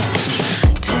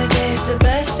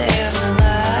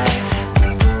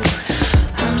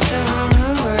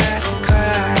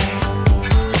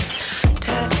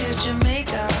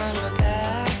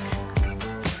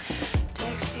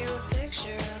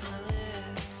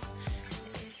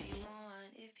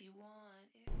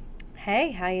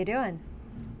Hey, how you doing?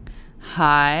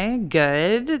 Hi,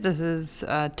 good. This is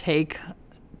take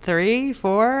 3,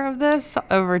 4 of this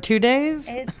over 2 days.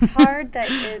 It's hard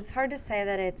to say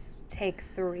that it's take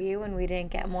three when we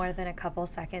didn't get more than a couple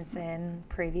seconds in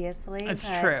previously, It's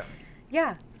but true.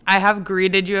 yeah. I have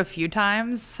greeted you a few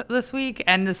times this week,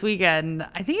 and this weekend,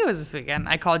 I think it was this weekend,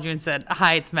 I called you and said,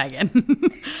 "Hi, it's Megan." No,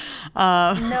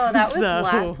 that was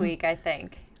last So week, I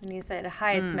think. When you said,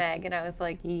 "Hi, it's mm, Meg," and I was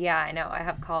like, "Yeah, I know. I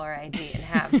have caller ID and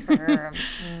have for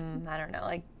I don't know,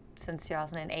 like since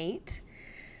 2008."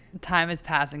 time is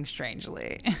passing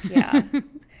strangely. Yeah.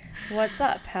 What's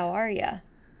up? How are you?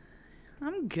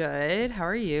 I'm good. How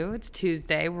are you? It's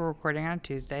Tuesday. We're recording on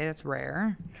Tuesday. That's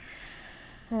rare.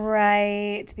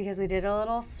 Right, because we did a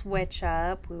little switch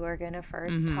up. We were going to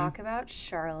first talk about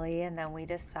Shirley, and then we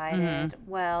decided,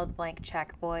 well, the Blank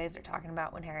Check boys are talking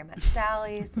about When Harry Met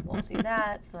Sally, so we'll do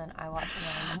that. So then I watched When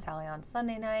Harry Met Sally on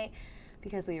Sunday night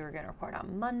because we were going to record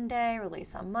on Monday,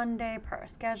 release on Monday per our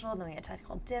schedule. Then we had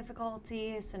technical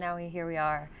difficulties, so now here we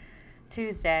are,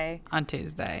 Tuesday, On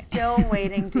Tuesday. still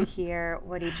waiting to hear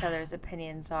what each other's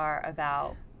opinions are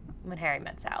about When Harry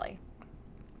Met Sally.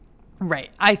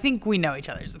 Right. I think we know each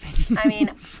other's I mean,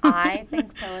 opinions. I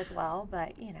think so as well,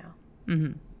 but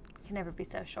can never be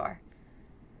so sure.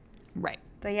 Right.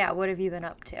 But yeah, what have you been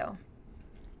up to?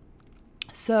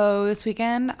 So this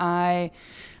weekend, I've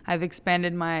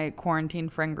expanded my quarantine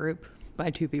friend group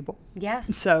by 2 people.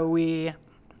 Yes. So we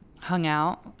hung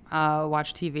out,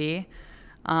 watched TV.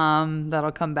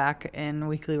 That'll come back in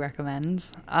weekly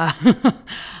recommends. I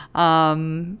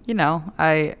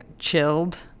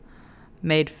chilled,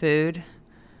 made food.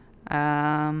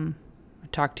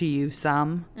 Talked to you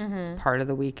some. It's part of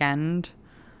the weekend.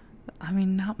 I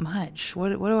mean, not much. What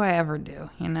do I ever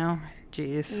do?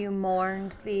 Jeez. You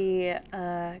mourned the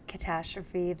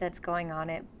catastrophe that's going on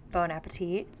at Bon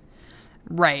Appetit.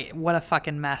 Right. What a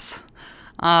fucking mess.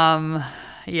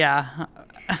 Yeah.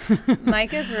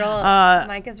 Mike is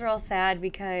real sad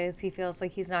because he feels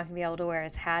like he's not gonna be able to wear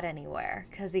his hat anywhere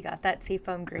because he got that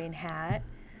seafoam green hat.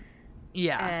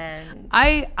 Yeah. And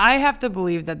I have to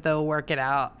believe that they'll work it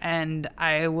out, and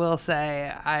I will say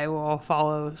I will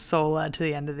follow Sola to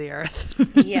the end of the earth.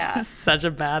 yeah. She's such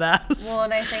a badass. Well,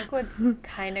 and I think what's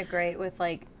kind of great with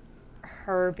like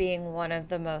her being one of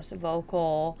the most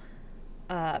vocal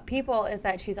people is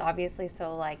that she's obviously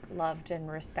so like loved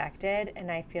and respected, and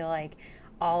I feel like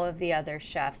all of the other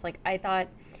chefs, like I thought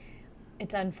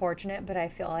it's unfortunate, but I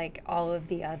feel like all of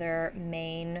the other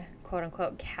main quote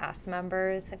unquote cast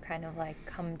members have kind of like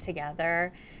come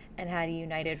together and had a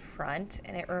united front,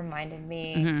 and it reminded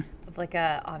me of like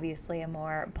obviously a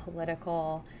more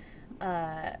political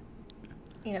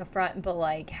front, but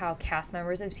like how cast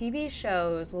members of TV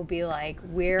shows will be like,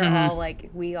 we're all like,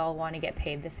 we all want to get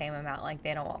paid the same amount. Like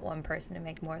they don't want one person to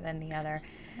make more than the other.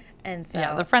 And so,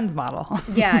 Yeah, the Friends model.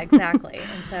 yeah, exactly.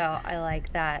 And so I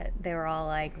like that they were all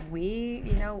like, we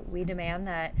demand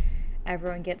that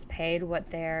everyone gets paid what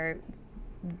they're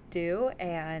due,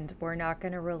 and we're not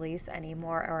going to release any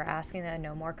more, or asking that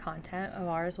no more content of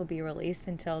ours will be released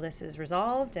until this is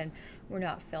resolved, and we're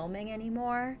not filming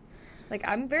anymore. Like,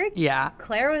 I'm very... Yeah.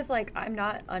 Claire was like, I'm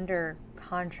not under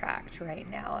contract right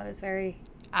now. I was very...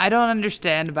 I don't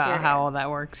understand about how all Curious. that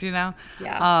works, Yeah.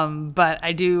 But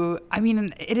I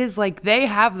mean, it is like they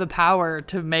have the power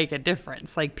to make a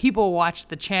difference. Like people watch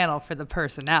the channel for the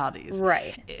personalities.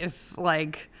 Right. If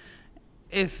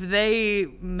they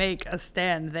make a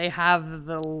stand, they have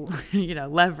the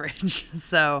leverage.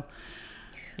 So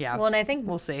yeah. Well, and I think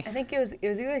we'll see. I think it was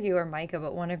either you or Micah,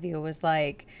 but one of you was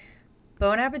like,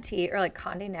 Bon Appetit or like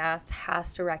Condé Nast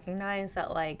has to recognize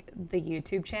that like the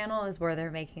YouTube channel is where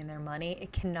they're making their money.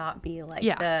 It cannot be like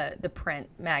the print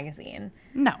magazine.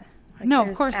 No. Like, No, of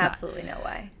there's course not. absolutely no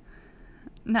way.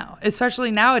 No,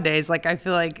 especially nowadays. Like I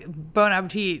feel like Bon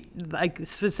Appetit, like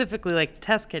specifically like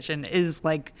Test Kitchen, is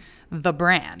like the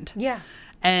brand. Yeah.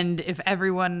 And if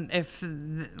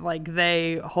like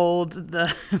they hold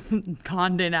the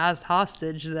Condé Nast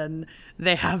hostage, then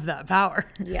they have that power.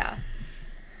 Yeah.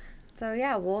 So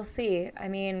yeah, we'll see. I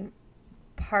mean,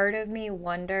 part of me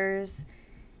wonders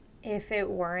if it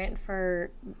weren't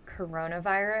for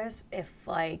coronavirus, if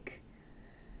like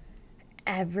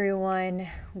everyone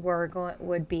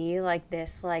would be like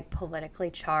this, like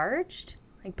politically charged.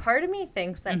 Like part of me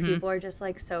thinks that people are just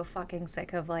like so fucking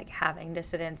sick of like having to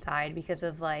sit inside because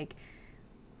of like,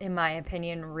 in my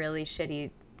opinion, really shitty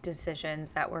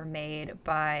decisions that were made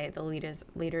by the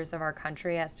leaders of our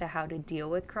country as to how to deal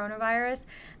with coronavirus,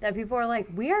 that people are like,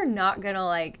 we are not gonna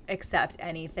like accept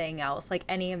anything else, like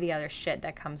any of the other shit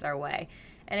that comes our way.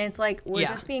 And it's like, we're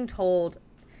just being told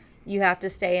you have to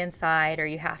stay inside or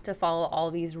you have to follow all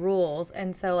these rules.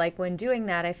 And so, like, when doing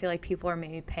that, I feel like people are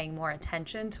maybe paying more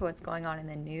attention to what's going on in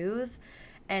the news.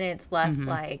 And it's less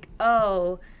like,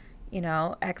 oh,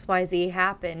 XYZ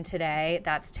happened today.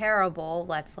 That's terrible.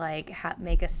 Let's like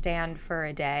make a stand for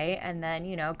a day. And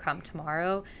then, come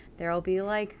tomorrow, there'll be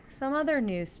like some other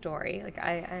news story. Like,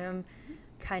 I am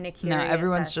kind of curious. No,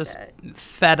 everyone's just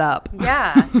fed up.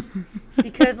 Yeah.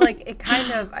 Because like it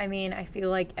kind of, I feel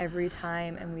like every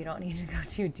time, and we don't need to go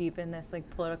too deep in this like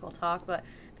political talk, but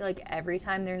I feel like every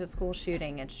time there's a school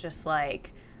shooting, it's just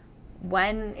like,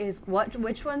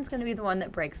 which one's going to be the one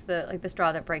that breaks the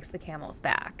straw that breaks the camel's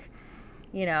back?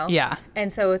 Yeah.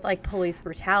 And so with like police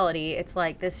brutality, it's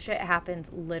like this shit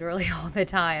happens literally all the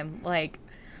time. Like,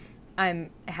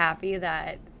 I'm happy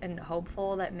that and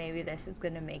hopeful that maybe this is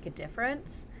going to make a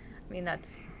difference. I mean,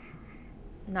 that's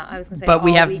not, I was going to say, but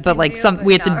we have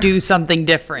to do something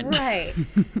different. Right.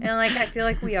 And like, I feel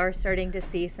like we are starting to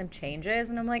see some changes,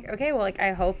 and I'm like, okay, well, like,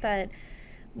 I hope that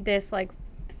this like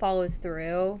follows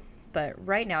through. But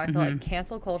right now I feel like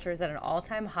cancel culture is at an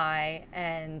all-time high,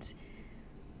 and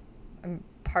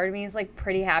part of me is like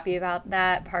pretty happy about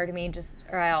that. Part of me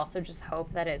I also just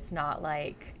hope that it's not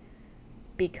like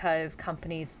because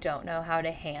companies don't know how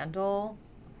to handle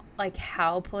like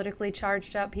how politically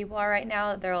charged up people are right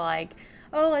now, that they're like,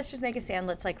 oh, let's just make a stand,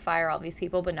 let's like fire all these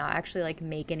people, but not actually like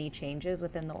make any changes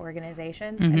within the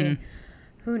organizations. I mean,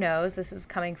 who knows? This is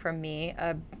coming from me,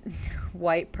 a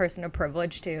white person of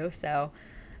privilege too, so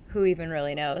who even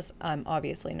really knows? I'm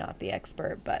obviously not the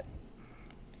expert, but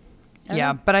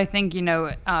yeah, but I think,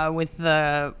 with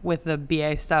the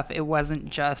BA stuff, it wasn't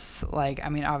just like,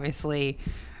 obviously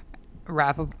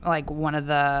one of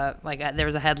the, there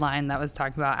was a headline that was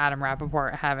talking about Adam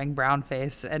Rappaport having brown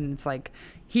face, and it's like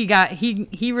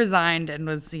he resigned and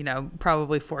was,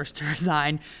 probably forced to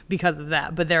resign because of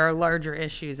that. But there are larger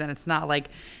issues, and it's not like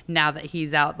now that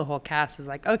he's out, the whole cast is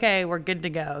like, okay, we're good to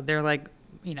go. They're like,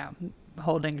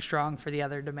 holding strong for the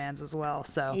other demands as well.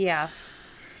 So yeah,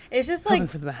 it's just like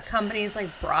companies like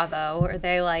Bravo, where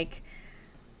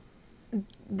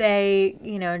they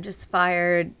just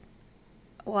fired,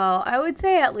 well, I would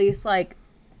say at least like,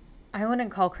 I wouldn't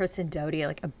call Kristen Doute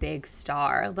like a big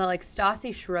star, but like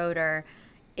Stassi Schroeder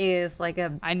is like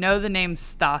I know the name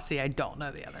Stassi, I don't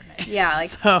know the other name. Yeah, like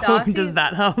so does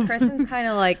that help? Kristen's kind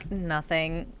of like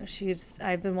nothing.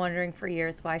 I've been wondering for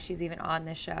years why she's even on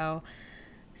the show.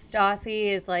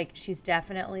 Stassi is like, she's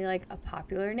definitely like a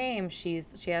popular name. She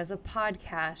has a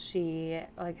podcast. She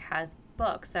like has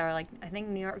books that are like, I think,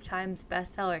 New York Times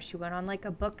bestseller. She went on like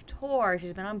a book tour.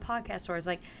 She's been on podcast tours.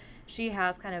 Like, she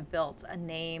has kind of built a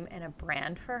name and a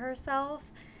brand for herself.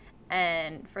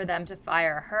 And for them to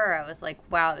fire her, I was like,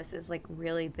 wow, this is like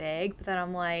really big. But then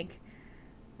I'm like,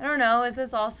 I don't know, is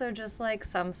this also just like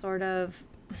some sort of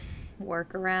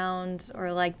workaround,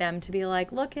 or like them to be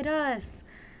like, look at us,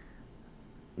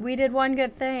 we did one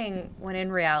good thing, when in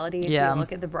reality, if you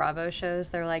look at the Bravo shows,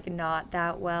 they're like not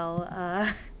that well,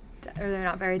 or they're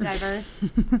not very diverse.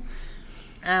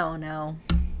 I don't know.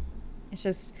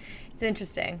 It's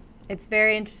interesting. It's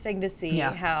very interesting to see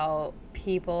how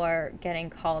people are getting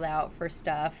called out for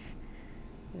stuff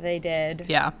they did.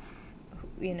 Yeah.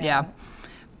 Yeah.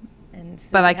 And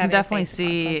but I can definitely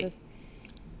see.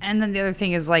 And then the other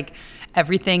thing is like,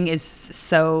 everything is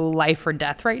so life or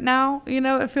death right now.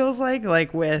 It feels like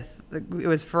it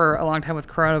was for a long time with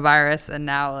coronavirus, and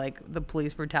now like the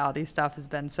police brutality stuff has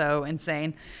been so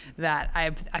insane that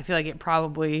I feel like it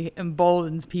probably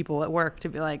emboldens people at work to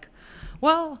be like,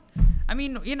 well,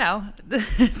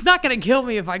 it's not going to kill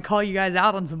me if I call you guys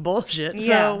out on some bullshit.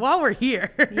 Yeah. So while we're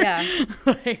here. Yeah.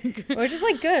 Which is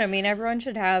like good. Everyone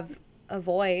should have a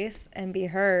voice and be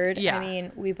heard. Yeah.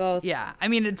 We both. Yeah.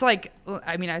 It's like,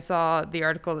 I saw the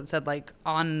article that said like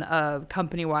on a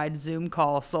company-wide Zoom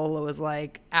call, Sola was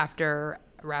like, after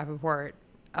Rappaport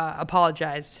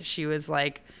apologized, she was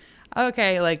like,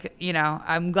 okay, like,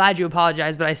 I'm glad you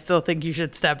apologized, but I still think you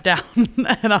should step down.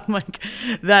 And I'm like,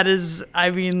 that is, I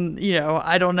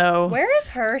don't know. Where is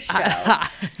her show?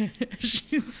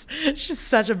 She's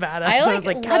such a badass. I was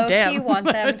like, God damn. Low-key want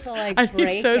them to like I'd break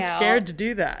be so out scared to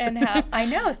do that. And I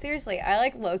know, seriously. I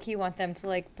like low-key want them to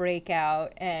like break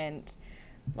out and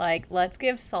like, let's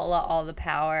give Sola all the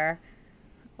power.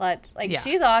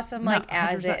 She's awesome, like, 100%.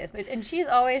 As is. And she's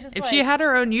always just if she had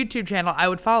her own YouTube channel, I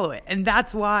would follow it. And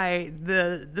that's why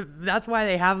that's why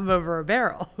they have them over a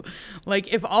barrel.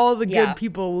 Like, if all the good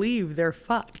people leave, they're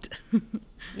fucked.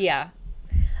 Yeah.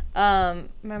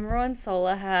 Remember when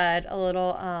Sola had a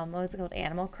little, what was it called?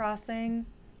 Animal Crossing?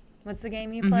 What's the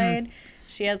game you played?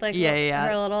 She had like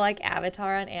her little like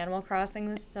avatar on Animal Crossing.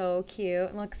 Was so cute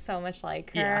and looked so much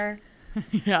like her.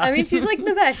 Yeah. I mean, she's like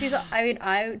the best.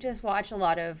 I just watch a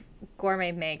lot of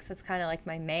Gourmet Makes. That's kind of like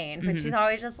my main. But she's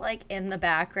always just like in the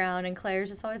background, and Claire's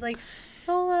just always like,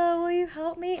 Sola, will you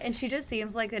help me? And she just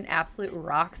seems like an absolute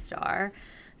rock star.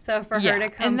 So for her to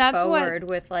come forward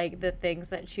with like the things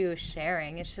that she was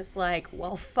sharing, it's just like,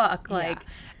 well, fuck. Like,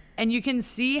 and you can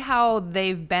see how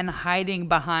they've been hiding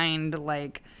behind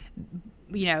like,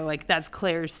 you know, like that's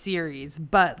Claire's series,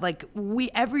 but like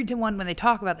everyone when they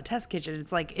talk about the test kitchen,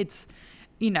 it's like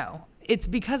you know, it's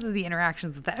because of the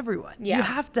interactions with everyone. Yeah. You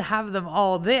have to have them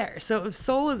all there. So if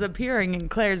Soul is appearing in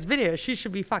Claire's video, she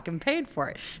should be fucking paid for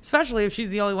it, especially if she's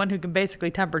the only one who can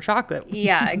basically temper chocolate.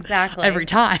 Yeah, exactly. Every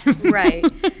time. Right.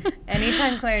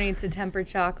 Anytime Claire needs to temper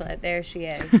chocolate, there she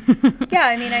is. Yeah,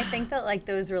 I mean, I think that like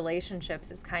those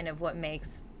relationships is kind of what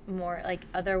makes more like,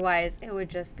 otherwise it would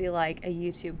just be like a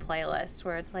YouTube playlist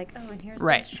where it's like, oh, and here's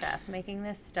this chef making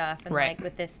this stuff and like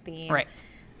with this theme. Right.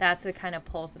 That's what kind of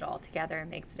pulls it all together and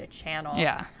makes it a channel.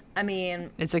 Yeah. I mean,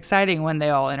 it's exciting when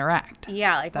they all interact.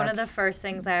 Yeah, like one of the first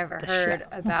things I ever heard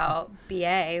about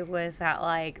BA was that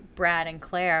like Brad and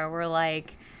Claire were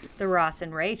like the Ross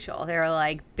and Rachel. They were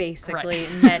like basically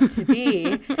meant to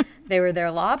be. They were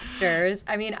their lobsters.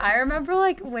 I mean, I remember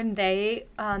like when they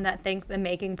the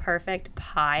Making Perfect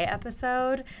pie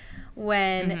episode,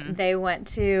 when they went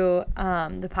to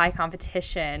the pie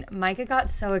competition, Micah got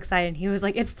so excited. He was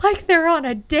like, it's like they're on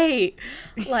a date.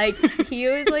 Like, he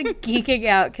was like geeking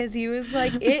out because he was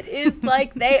like, it is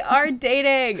like they are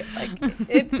dating. Like,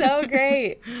 it's so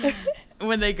great.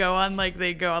 When they go on like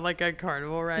a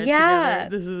carnival ride together.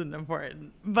 This isn't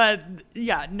important. But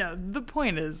yeah, no, the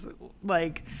point is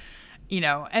like, you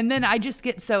know, and then I just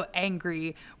get so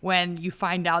angry when you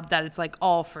find out that it's like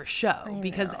all for show,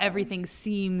 because everything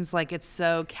seems like it's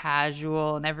so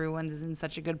casual and everyone's in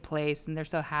such a good place and they're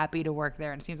so happy to work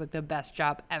there and it seems like the best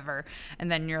job ever.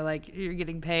 And then you're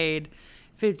getting paid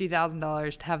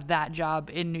 $50,000 to have that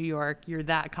job in New York. You're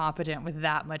that competent with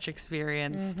that much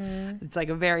experience. It's like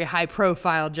a very high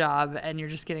profile job and you're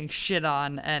just getting shit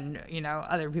on, and you know,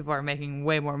 other people are making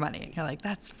way more money. And you're like,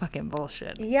 that's fucking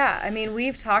bullshit. Yeah, I mean,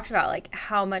 we've talked about like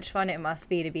how much fun it must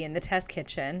be to be in the test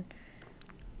kitchen.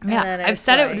 Yeah, I've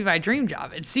said it would be my dream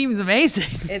job. It seems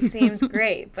amazing. It seems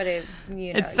great, but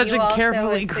it's such a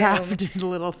carefully crafted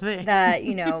little thing. That,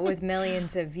 you know, with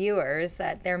millions of viewers,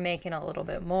 that they're making a little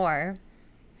bit more.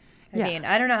 I mean,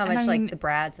 I don't know how much like the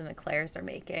Brads and the Claires are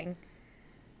making.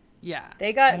 Yeah.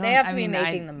 They have to be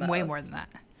making the most. Way more than that.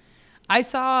 I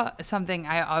saw something,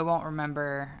 I won't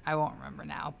remember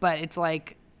now, but it's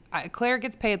like Claire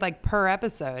gets paid like per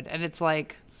episode, and it's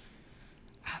like,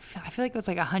 I feel like it was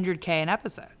like $100K an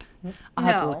episode. I'll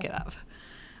have to look it up.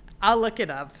 I'll look it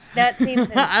up. That seems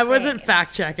insane. I wasn't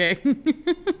fact checking.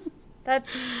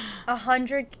 That's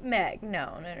 100 meg.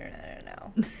 No.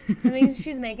 I mean,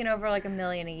 she's making over like $1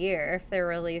 million a year if they're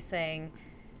releasing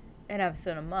an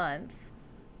episode a month.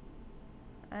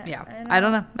 I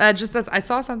don't know. I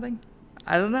saw something.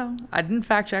 I don't know. I didn't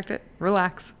fact check it.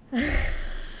 Relax.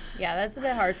 Yeah, that's a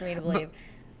bit hard for me to believe.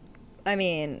 I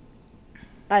mean,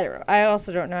 I don't know. I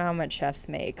also don't know how much chefs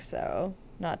make, so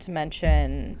not to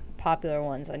mention popular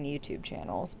ones on YouTube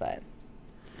channels, but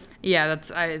yeah,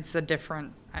 it's a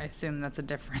different. I assume that's a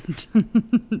different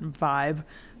vibe.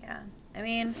 Yeah, I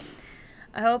mean,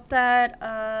 I hope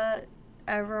that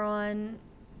everyone's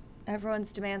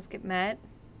demands get met.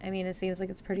 I mean, it seems like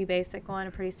it's a pretty basic one,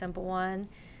 a pretty simple one,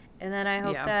 and then I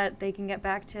hope that they can get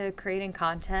back to creating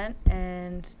content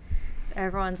and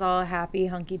everyone's all happy,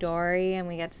 hunky-dory, and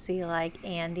we get to see, like,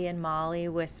 Andy and Molly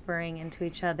whispering into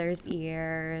each other's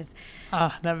ears.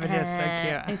 Oh, that video is so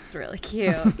cute. It's really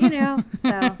cute, you know?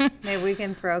 So maybe we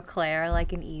can throw Claire,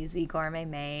 like, an easy Gourmet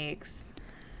Makes.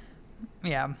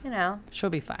 Yeah. You know? She'll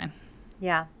be fine.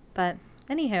 Yeah. But,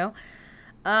 anywho,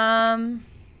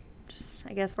 just,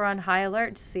 I guess we're on high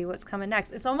alert to see what's coming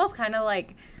next. It's almost kind of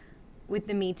like with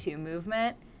the Me Too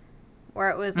movement, where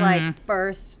it was like,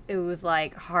 first it was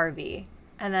like Harvey,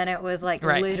 and then it was like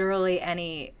literally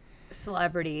any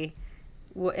celebrity,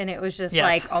 and it was just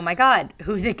like, oh my God,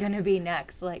 who's it going to be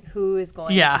next? Like, who is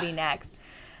going to be next?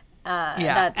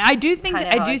 That's I do think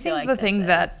like the thing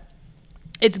that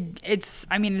it's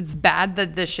I mean, it's bad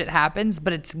that this shit happens,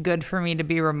 but it's good for me to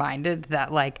be reminded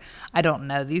that, like, I don't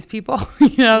know these people.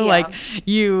 You know, like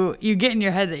you get in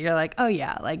your head that you're like, oh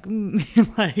yeah, like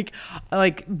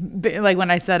like when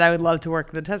I said I would love to work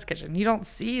in the test kitchen, you don't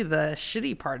see the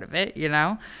shitty part of it, you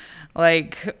know?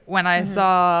 Like when I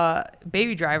saw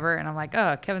Baby Driver and I'm like,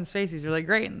 oh, Kevin Spacey's really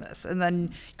great in this. And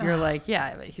then you're like,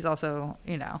 yeah, but he's also,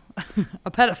 you know,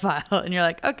 a pedophile. And you're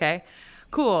like, okay,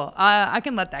 cool. I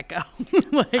can let that go.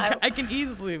 I can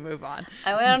easily move on.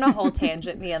 I went on a whole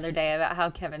tangent the other day about how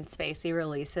Kevin Spacey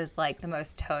releases like the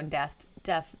most tone deaf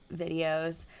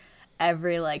videos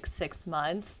every like 6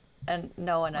 months, and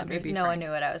no one knew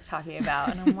what I was talking about.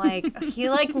 And I'm like, he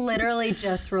like literally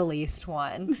just released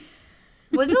one.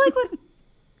 Was it like with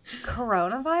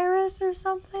coronavirus or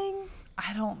something?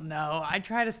 I don't know. I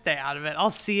try to stay out of it. I'll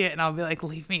see it and I'll be like,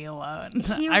 leave me alone.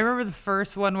 I remember the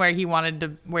first one where he wanted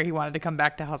to come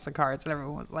back to House of Cards, and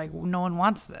everyone was like, no one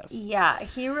wants this. Yeah,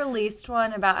 he released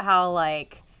one about how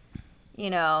like,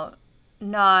 not,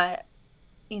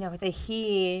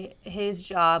 his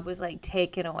job was like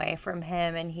taken away from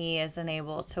him and he isn't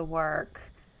able to work.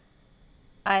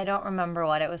 I don't remember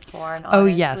what it was for, and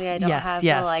honestly, I don't have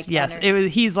the like. Yes. It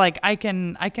was. He's like, I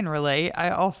can relate.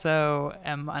 I also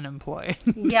am unemployed.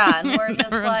 Yeah, and we're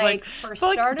just like, for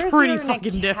starters, you're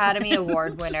an Academy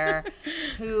Award winner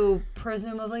who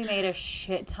presumably made a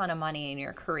shit ton of money in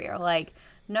your career. Like,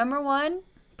 number one,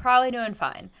 probably doing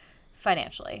fine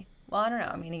financially. Well, I don't know.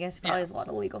 I mean, I guess he probably has a lot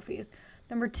of legal fees.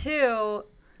 Number two,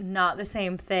 not the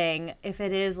same thing if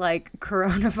it is like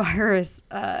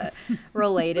coronavirus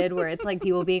related, where it's like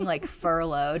people being like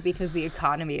furloughed because the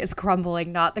economy is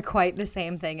crumbling. Not quite the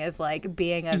same thing as like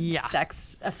being a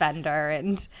sex offender.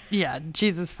 And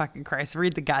Jesus fucking Christ,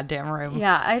 read the goddamn room.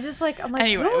 Yeah, I'm like,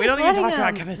 anyway, we don't even talk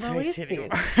about Kevin Spacey anymore.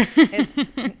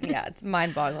 It's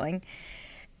mind boggling.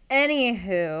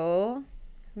 Anywho,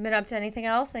 been up to anything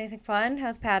else? Anything fun?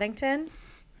 How's Paddington?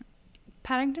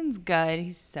 Paddington's good.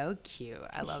 He's so cute.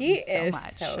 I love him so much. He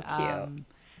is so cute.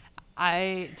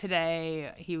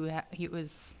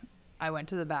 I went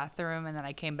to the bathroom and then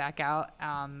I came back out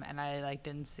and I like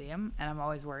didn't see him, and I'm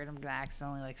always worried I'm gonna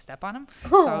accidentally like step on him.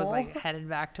 So I was like headed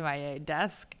back to my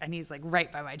desk and he's like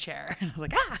right by my chair, and I was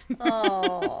like, ah.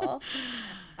 Oh.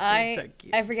 I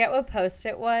forget what post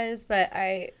it was, but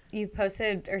Paddington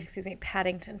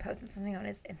posted something on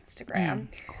his Instagram.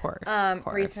 Of course.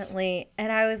 Recently,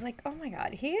 and I was like, oh my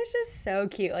God, he is just so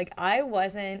cute. Like,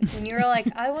 when you were like,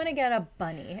 I want to get a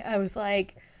bunny, I was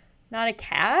like, not a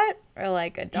cat or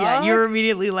like a dog. Yeah, you were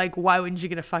immediately like, why wouldn't you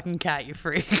get a fucking cat, you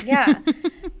freak? Yeah.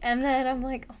 And then I'm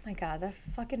like, oh my God, the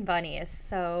fucking bunny is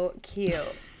so cute.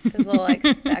 His little like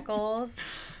speckles.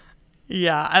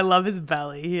 Yeah, I love his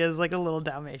belly. He has like a little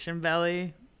Dalmatian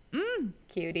belly.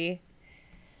 Cutie.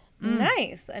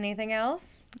 Nice. Anything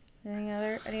else? Any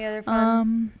other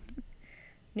fun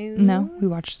news? No, we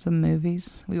watched some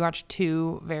movies. We watched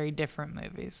 2 very different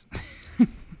movies.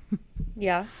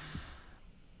 Yeah.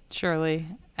 Shirley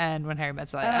and When Harry Met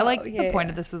Sally. I like the point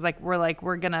of this was like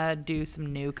we're gonna do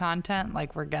some new content.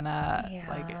 Like we're gonna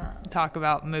like talk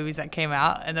about movies that came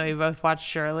out, and then we both watched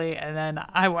Shirley, and then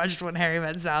I watched When Harry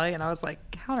Met Sally, and I was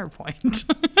like, counterpoint.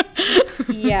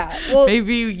 Yeah. Well,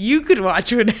 maybe you could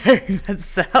watch When Harry Met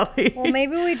Sally. Well,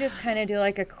 maybe we just kind of do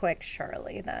like a quick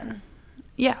Shirley then.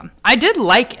 Yeah, I did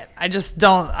like it. I just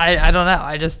don't. I don't know.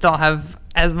 I just don't have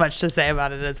as much to say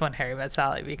about it as When Harry Met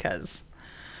Sally because.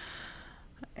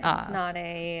 It's not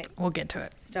a we'll get to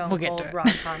it. Stone Cold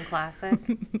rom-com classic.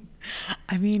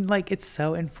 I mean, like, it's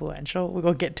so influential.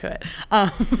 We'll get to it.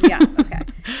 Yeah, okay.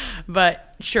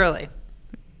 But Shirley.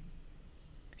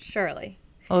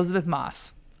 Elizabeth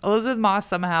Moss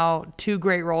somehow 2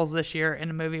 great roles this year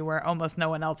in a movie where almost no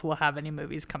one else will have any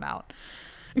movies come out.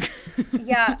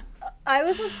 Yeah. I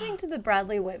was listening to the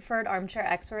Bradley Whitford Armchair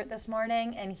Expert this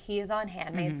morning, and he's on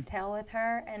Handmaid's Tale with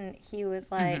her, and he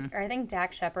was like, or I think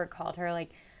Dak Shepard called her like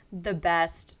the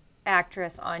best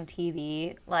actress on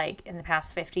TV like in the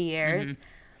past 50 years.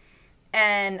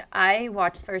 And I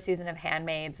watched the first season of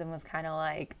Handmaids and was kind of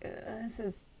like, this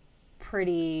is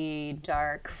pretty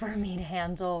dark for me to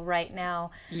handle right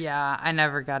now. Yeah, I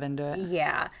never got into it.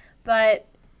 Yeah, but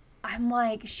I'm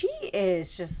like, she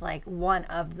is just like one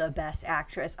of the best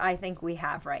actress I think we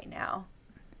have right now.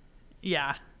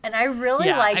 Yeah. And I really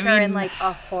like her in like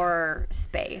a horror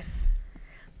space.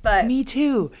 But me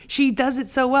too. She does it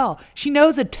so well. She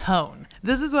knows a tone.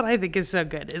 This is what I think is so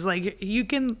good. Is like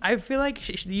I feel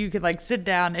like you could like sit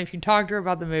down if you talk to her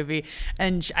about the movie,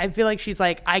 and I feel like she's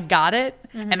like, I got it,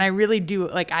 and I really do,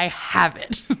 like, I have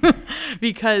it.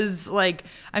 Because like,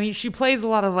 I mean, she plays a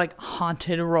lot of like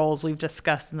haunted roles we've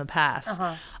discussed in the past.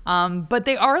 But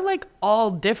they are like all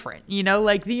different, you know,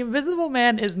 like The Invisible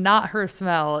Man is not her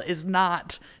smell, is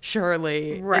not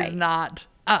Shirley, is not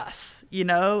us, you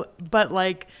know, but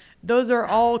like those are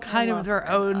all kind of their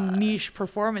own niche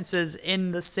performances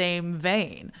in the same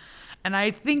vein. And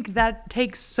I think that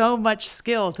takes so much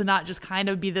skill to not just kind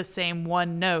of be the same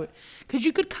one note, because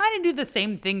you could kind of do the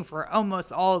same thing for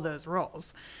almost all of those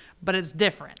roles, but it's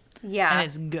different. Yeah. And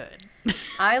it's good.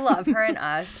 I love her in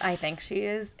Us. I think she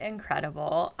is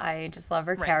incredible. I just love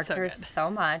her character so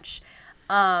much.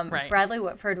 Bradley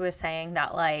Whitford was saying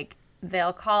that, like,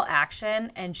 they'll call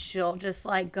action and she'll just,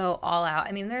 like, go all out.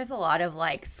 I mean, there's a lot of,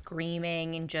 like,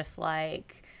 screaming and just,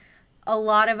 like, a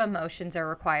lot of emotions are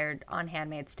required on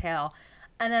Handmaid's Tale.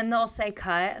 And then they'll say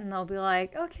cut and they'll be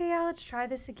like, okay, yeah, let's try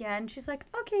this again. She's like,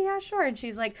 okay, yeah, sure. And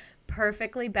she's like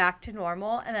perfectly back to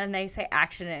normal. And then they say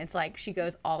action and it's like she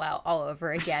goes all out all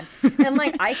over again. And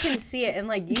like I can see it. And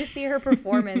like you see her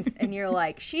performance and you're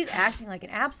like, she's acting like an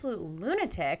absolute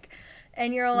lunatic.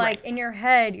 And you're like, in your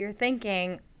head, you're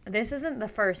thinking, this isn't the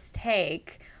first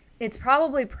take. It's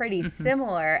probably pretty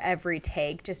similar every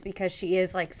take just because she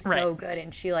is like so good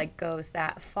and she like goes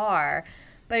that far.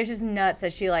 But it's just nuts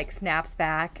that she, like, snaps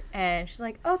back and she's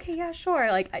like, okay, yeah, sure.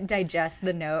 Like, digest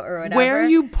the note or whatever. Where are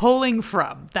you pulling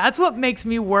from? That's what makes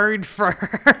me worried for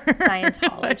her.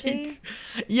 Scientology?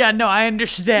 Yeah, no, I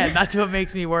understand. That's what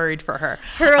makes me worried for her.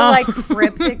 Her, like,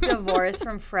 cryptic divorce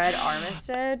from Fred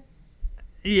Armistead.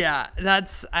 Yeah,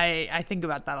 I think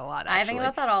about that a lot, actually. I think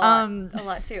about that a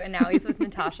lot, too. And now he's with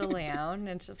Natasha Lyonne.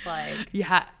 It's just like...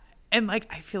 Yeah. And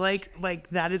like I feel like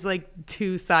that is like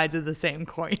two sides of the same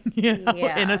coin, you know,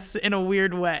 in a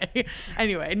weird way.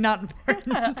 Anyway, not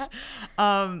important.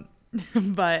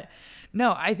 But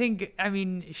no, I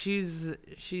mean she's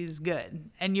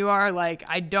good, and you are like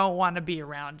I don't want to be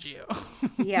around you.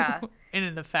 Yeah, in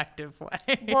an effective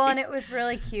way. Well, and it was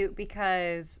really cute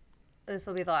because this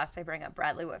will be the last I bring up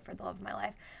Bradley Whitford, the love of my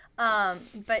life.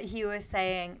 But he was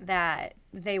saying that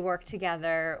they worked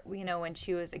together, you know, when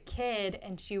she was a kid,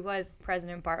 and she was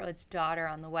President Bartlett's daughter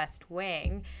on the West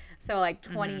Wing. So, like,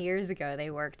 20 years ago, they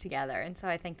worked together. And so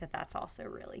I think that that's also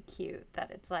really cute,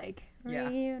 that it's, like,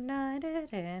 reunited,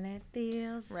 and it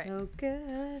feels so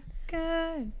good.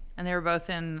 Good. And they were both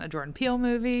in a Jordan Peele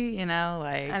movie, you know,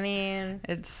 like. I mean,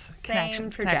 it's same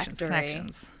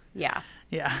connections. Yeah.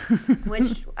 Yeah.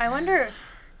 Which, I wonder,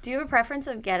 do you have a preference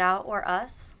of Get Out or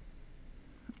Us?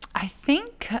 I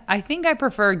think I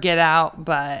prefer Get Out,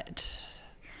 but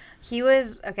he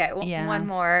was okay. Well, one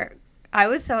more. I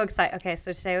was so excited. Okay,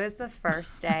 so today was the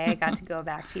first day I got to go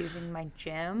back to using my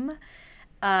gym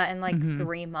in like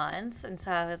 3 months, and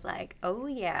so I was like, "Oh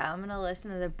yeah, I'm gonna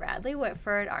listen to the Bradley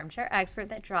Whitford Armchair Expert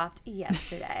that dropped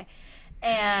yesterday."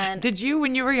 And did you,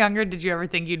 when you were younger, did you ever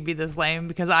think you'd be this lame?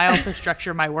 Because I also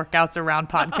structure my workouts around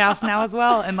podcasts now as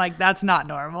well, and like that's not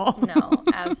normal. No,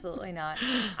 absolutely not.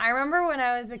 I remember when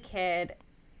I was a kid,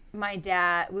 my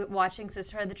dad watching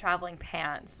Sisterhood of the Traveling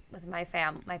Pants with my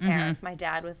parents. My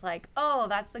dad was like, "Oh,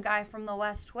 that's the guy from The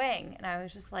West Wing," and I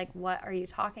was just like, "What are you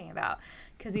talking about?"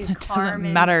 Because he's Carmen's.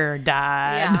 Doesn't matter,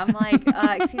 Dad. Yeah, I'm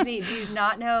like, excuse me, did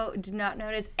not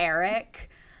notice Eric?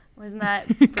 Wasn't that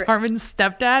Carmen's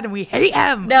stepdad, and we hate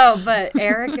him? No, but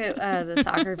Eric, the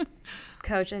soccer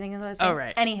coach, I think it was. Oh,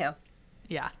 right. Anywho,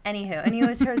 and he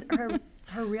was her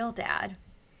real dad.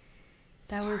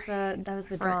 That was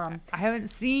the drum. I haven't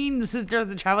seen The Sister of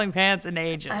the Traveling Pants in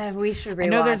ages. We should rewatch. I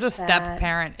know there's a that. step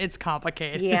parent. It's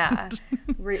complicated. Yeah,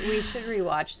 we should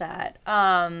rewatch that.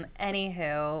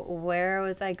 Anywho, where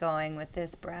was I going with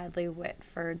this Bradley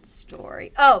Whitford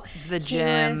story? Oh, the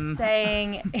gym.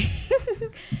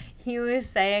 He was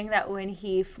saying that when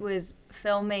he was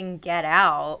filming Get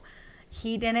Out,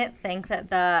 he didn't think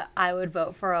that the "I would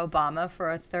vote for Obama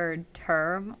for a third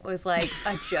term" was like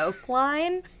a joke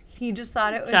line. He just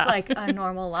thought it was like a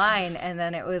normal line, and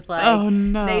then it was like, oh,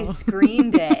 no. They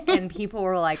screamed it, and people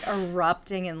were like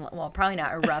erupting probably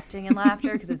not erupting in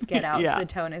laughter because it's Get Out, so the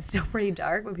tone is still pretty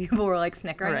dark, but people were like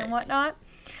snickering and whatnot.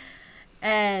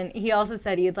 And he also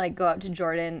said he'd like go up to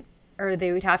Jordan, or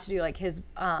they would have to do like his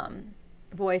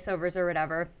voiceovers or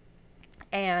whatever,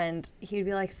 and he'd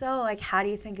be like, "So, like, how do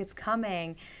you think it's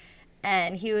coming?"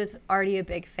 And he was already a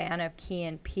big fan of Key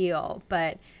and Peele,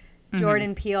 but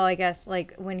Jordan Peele, I guess,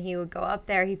 like, when he would go up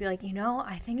there, he'd be like,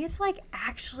 I think it's, like,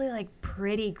 actually, like,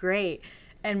 pretty great.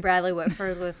 And Bradley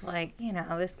Whitford was like,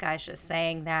 this guy's just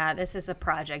saying that. This is a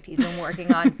project he's been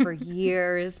working on for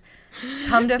years.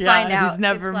 Come to find out. He's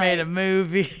never made a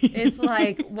movie. It's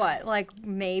like, what? Like,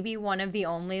 maybe one of the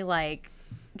only, like,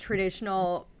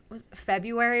 traditional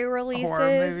February releases.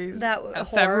 Horror movies.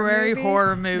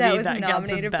 Horror movie that got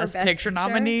the Best Picture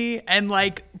nominee. And,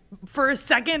 like, for a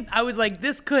second, I was like,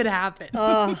 this could happen.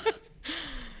 Oh,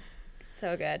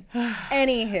 so good.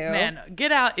 Anywho. Man,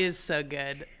 Get Out is so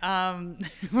good.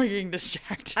 We're getting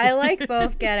distracted. I like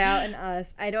both Get Out and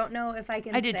Us. I don't know if I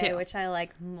can say which I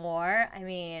like more. I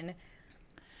mean,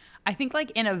 I think, like,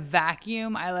 in a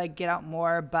vacuum, I like Get Out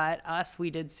more, but Us,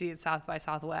 we did see it South by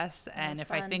Southwest, and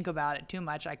if I think about it too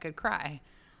much, I could cry.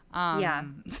 Yeah.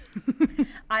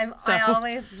 I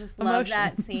always just love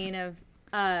that scene of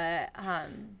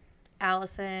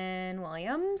Allison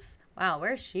Williams. Wow,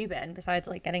 where's she been besides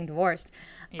like getting divorced?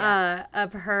 Yeah.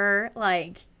 Of her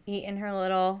like eating her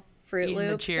little Fruit Eating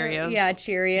Loops. the Cheerios.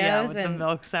 Cheerios. Yeah, with and the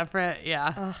milk separate.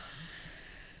 Yeah.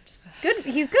 good.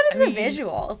 He's good at the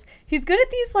visuals. He's good at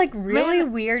these like really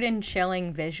weird and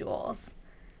chilling visuals.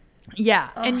 Yeah.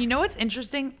 And you know what's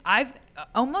interesting? I've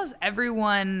almost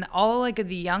everyone, all like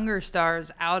the younger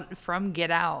stars out from Get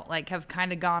Out, like have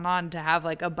kind of gone on to have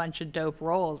like a bunch of dope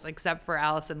roles, except for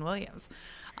Allison Williams.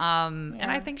 And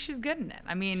I think she's good in it.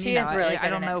 I mean, She is really good I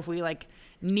don't in know it. if we like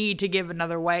need to give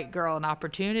another white girl an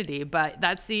opportunity, but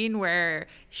that scene where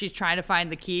she's trying to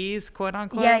find the keys, quote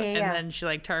unquote, and then she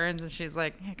like turns and she's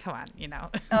like, hey, come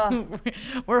on,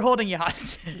 we're holding you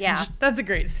hostage. Yeah. That's a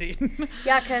great scene.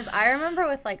 Yeah, because I remember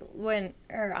with like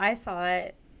I saw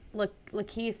it,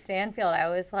 Lakeith Stanfield, I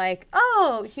was like,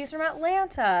 oh, he's from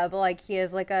Atlanta, but like he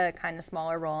has like a kind of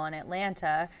smaller role in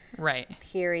Atlanta. Right.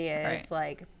 Here he is, Right.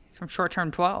 like, He's from Short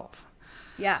Term 12.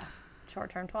 yeah, Short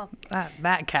Term 12.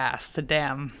 That cast,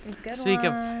 damn. It's a good Speak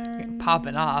one. of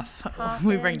popping off,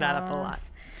 we bring that up a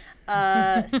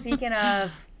lot. Speaking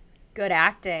of good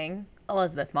acting,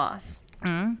 Elizabeth Moss.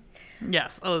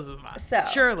 Yes, Elizabeth Moss. So-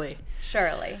 Shirley.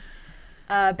 Shirley.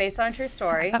 Based on a true I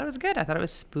story. thought it was good. I thought it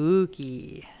was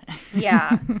spooky.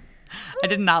 Yeah. I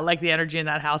did not like the energy in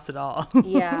that house at all.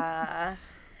 Yeah.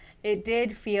 It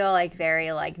did feel like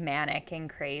very like manic and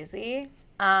crazy.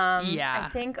 Yeah. I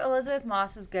think Elizabeth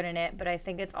Moss is good in it, but I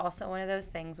think it's also one of those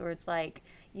things where it's like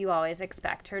you always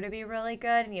expect her to be really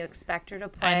good and you expect her to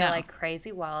play know. like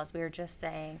crazy well, as we were just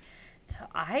saying. So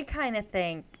I kind of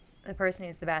think the person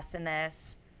who's the best in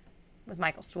this was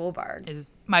Michael Stuhlbarg. Is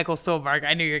Michael Stuhlbarg.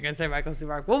 I knew you were going to say Michael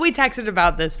Stuhlbarg. Well, we texted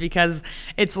about this because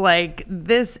it's like,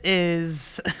 this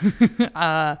is,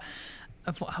 oh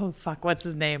fuck, what's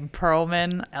his name?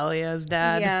 Perlman, Elia's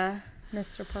dad. Yeah,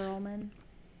 Mr. Perlman.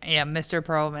 Yeah, Mr.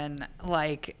 Perlman,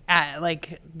 like at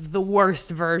like the worst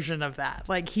version of that.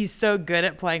 Like he's so good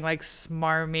at playing like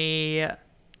smarmy,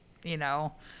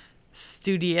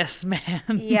 studious man.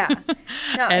 Yeah.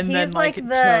 No, And he's then, like like,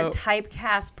 the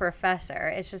typecast professor.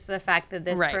 It's just the fact that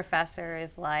this Right. professor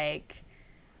is like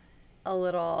a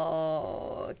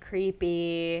little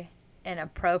creepy,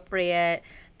 inappropriate.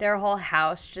 Their whole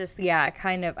house just,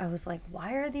 kind of, I was like,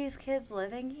 why are these kids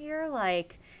living here?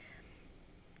 Like,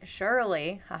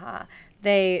 surely,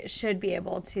 they should be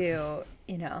able to,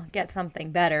 get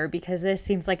something better because this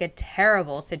seems like a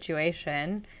terrible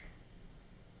situation.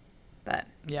 But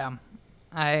Yeah.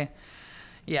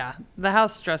 The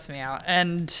house stressed me out.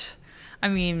 And I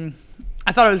mean,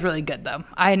 I thought it was really good though.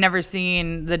 I had never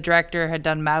seen, the director had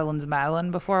done Madeline's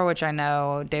Madeline before, which I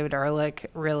know David Ehrlich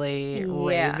really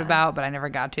raved about, but I never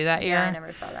got to that year. yeah, I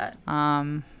never saw that.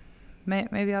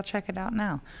 Maybe I'll check it out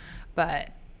now.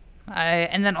 But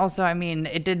and then also, I mean,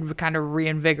 it did kind of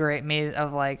reinvigorate me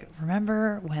of like,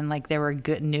 remember when like there were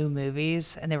good new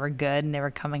movies and they were good and they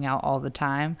were coming out all the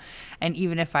time? And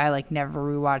even if I like never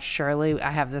rewatched Shirley,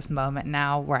 I have this moment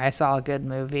now where I saw a good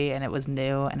movie and it was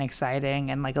new and exciting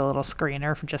and like a little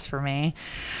screener just for me.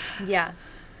 Yeah.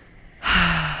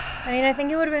 I mean, I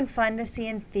think it would have been fun to see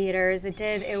in theaters.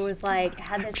 It was like,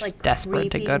 had this like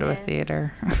Desperate to go to a creepiness.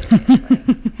 theater.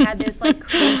 Seriously. Had this like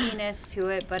creepiness to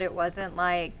it, but it wasn't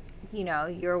like,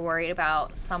 you're worried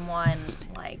about someone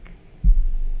like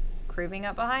creeping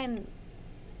up behind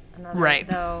another. Right.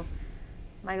 Though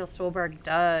Michael Stuhlbarg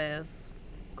does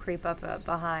creep up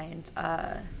behind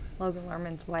Logan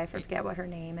Lerman's wife. I forget what her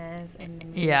name is in the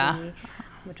movie. Yeah.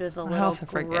 Which was a I little also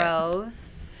forget.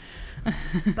 gross.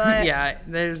 But Yeah,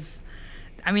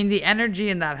 the energy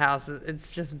in that house,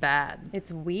 it's just bad.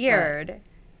 it's weird.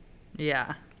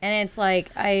 Yeah. And it's like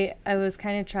I was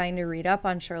kind of trying to read up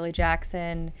on Shirley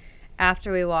Jackson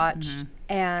after we watched,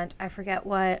 and I forget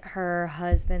what her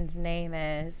husband's name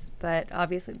is, but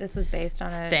obviously this was based on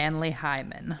Stanley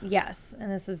Hyman. Yes,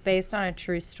 and this was based on a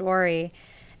true story.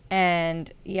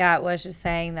 And yeah, it was just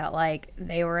saying that like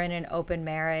they were in an open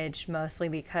marriage mostly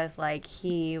because like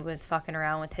he was fucking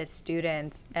around with his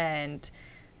students, and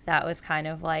that was kind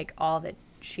of like all that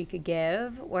she could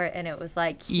give. And it was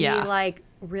like he like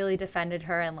really defended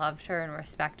her and loved her and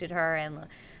respected her, and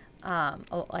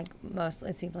like mostly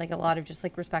it seemed like a lot of just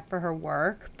like respect for her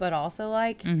work, but also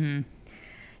like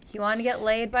he wanted to get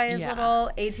laid by his little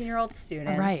 18-year-old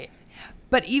students. Right.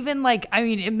 But even like, I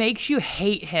mean, it makes you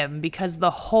hate him because the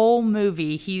whole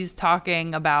movie he's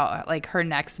talking about like her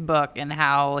next book and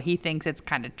how he thinks it's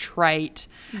kind of trite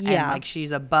and like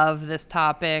she's above this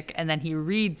topic. And then he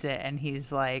reads it and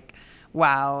he's like,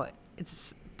 wow,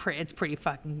 it's it's pretty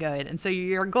fucking good. And so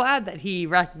you're glad that he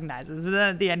recognizes. But then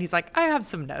at the end, he's like, I have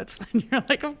some notes. And you're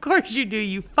like, of course you do,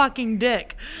 you fucking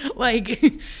dick.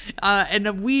 Like,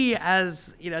 and we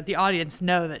as, the audience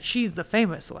know that she's the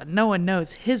famous one. No one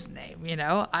knows his name,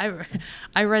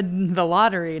 I read The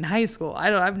Lottery in high school.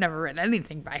 I've never read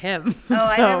anything by him.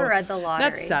 Oh, I never read The Lottery.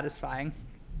 That's satisfying.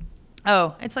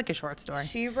 Oh, it's like a short story.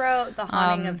 She wrote The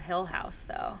Haunting of Hill House,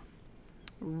 though.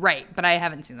 Right, but I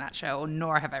haven't seen that show,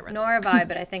 nor have I read Nor have I,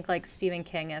 but I think, like, Stephen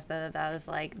King has said that was,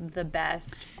 like, the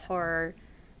best horror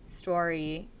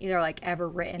story either, like, ever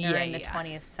written or in the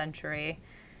 20th century.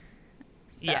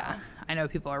 So. Yeah, I know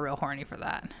people are real horny for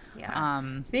that.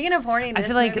 Yeah. Speaking of horny, this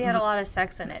movie had a lot of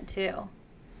sex in it, too.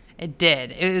 It did.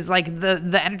 It was, like,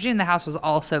 the energy in the house was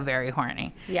also very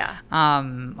horny. Yeah.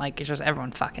 Like, it's just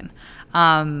everyone fucking.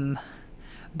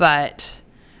 But...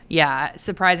 yeah,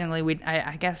 surprisingly,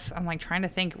 I guess I'm, like, trying to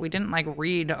think. We didn't, like,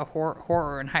 read a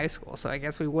horror in high school, so I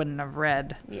guess we wouldn't have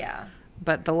read. Yeah.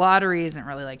 But The Lottery isn't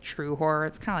really, like, true horror.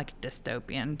 It's kind of like a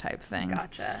dystopian type thing.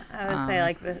 Gotcha. I would say,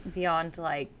 like, beyond,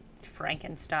 like,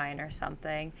 Frankenstein or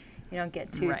something. You don't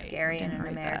get too scary in an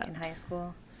American high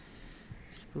school.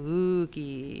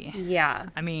 Spooky. Yeah.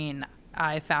 I mean,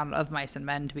 I found Of Mice and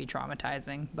Men to be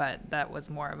traumatizing, but that was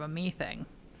more of a me thing.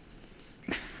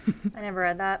 I never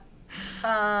read that.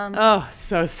 Oh,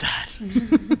 so sad.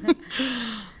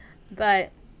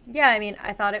 But yeah, I mean,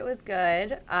 I thought it was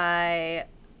good. I've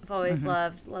always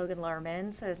loved Logan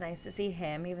Lerman, so it was nice to see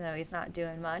him, even though he's not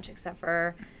doing much except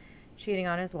for cheating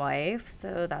on his wife.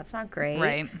 So that's not great.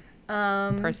 Right.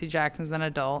 Percy Jackson's an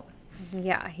adult.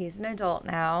 Yeah, he's an adult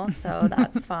now, so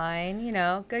that's fine.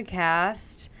 Good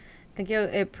cast. I think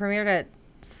it premiered at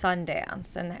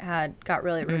Sundance and got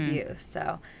really reviews,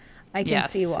 so I can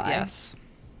see why. Yes.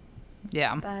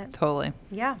 Yeah, but, totally.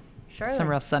 Yeah, sure. Some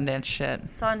real Sundance shit.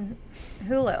 It's on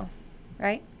Hulu,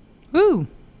 right? Woo!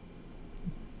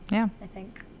 Yeah. I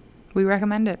think. We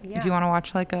recommend it. Yeah. If you want to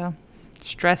watch like a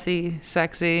stressy,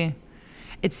 sexy.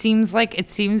 It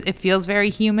feels very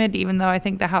humid, even though I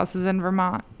think the house is in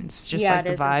Vermont. It's just like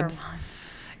the vibes.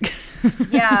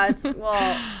 Yeah,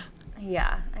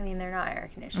 yeah. I mean, they're not air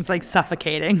conditioned. It's like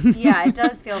suffocating. Yeah, it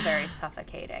does feel very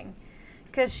suffocating.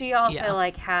 Because she also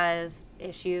like has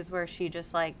issues where she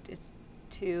just like has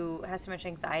too much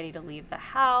anxiety to leave the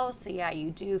house. So yeah,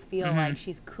 you do feel like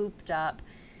she's cooped up.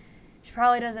 She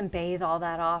probably doesn't bathe all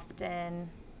that often.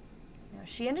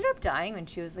 She ended up dying when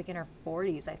she was like in her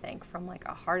 40s, I think, from like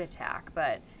a heart attack.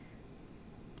 But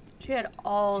she had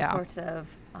all sorts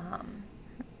of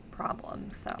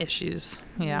problems. So issues.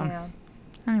 Yeah.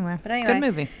 Anyway, good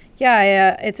movie.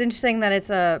 Yeah, it's interesting that it's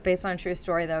based on a true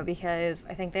story, though, because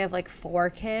I think they have, like,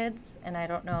 4 kids, and I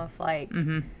don't know if, like,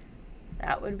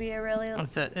 that would be a really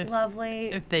lovely...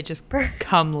 If they just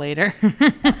come later.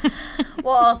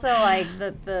 Well, also, like,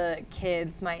 the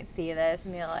kids might see this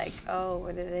and be like, oh,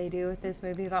 what did they do with this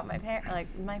movie about my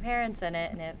parents in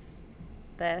it, and it's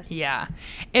this. Yeah.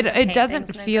 It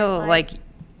doesn't feel like...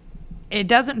 It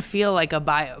doesn't feel like a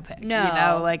biopic,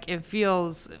 No. Like it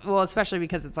feels, well, especially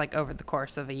because it's like over the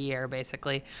course of a year,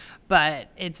 basically. But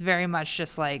it's very much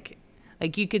just like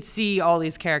you could see all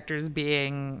these characters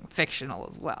being fictional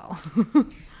as well.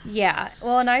 Yeah.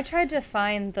 Well, and I tried to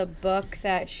find the book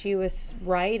that she was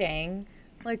writing,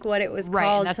 like what it was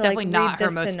called, that's to definitely like not read her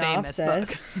the most famous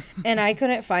synopsis. book. And I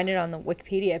couldn't find it on the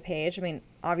Wikipedia page. I mean,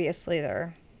 obviously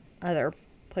there are other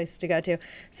place to go to,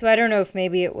 so I don't know if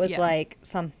maybe it was like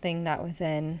something that was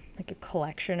in like a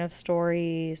collection of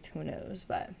stories, who knows,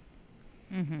 but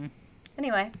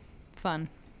anyway, fun.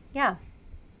 Yeah,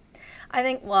 I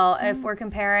think if we're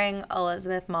comparing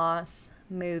Elizabeth Moss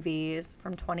movies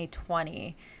from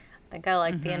 2020, I think I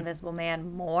like The Invisible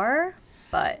Man more.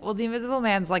 But The Invisible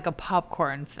Man's like a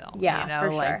popcorn film. Yeah,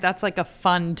 for like sure. That's like a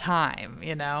fun time,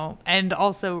 And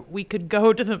also, we could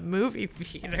go to the movie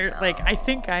theater. Like, I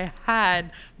think I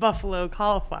had buffalo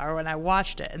cauliflower when I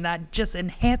watched it, and that just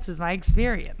enhances my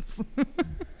experience.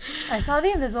 I saw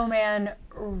The Invisible Man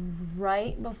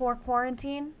right before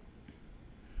quarantine,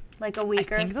 like a week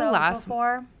or so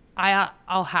before.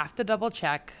 I'll have to double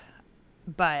check,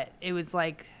 but it was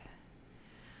like...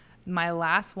 My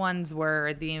last ones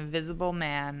were The Invisible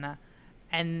Man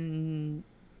and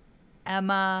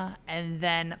Emma, and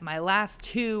then my last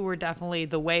 2 were definitely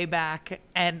The Way Back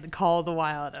and Call of the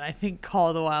Wild, and I think Call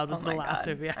of the Wild was the last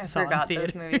movie I saw in forgot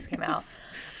theaters. those movies came out.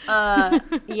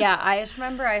 Yeah, I just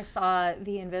remember I saw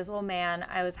The Invisible Man.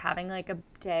 I was having like a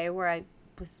day where I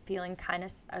was feeling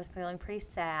pretty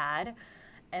sad.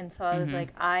 And so I was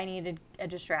like, I needed a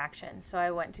distraction. So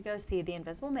I went to go see The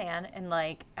Invisible Man. And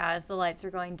like, as the lights were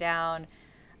going down,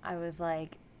 I was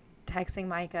like texting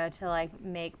Micah to like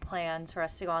make plans for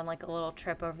us to go on like a little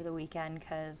trip over the weekend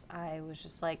because I was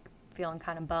just like feeling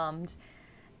kind of bummed.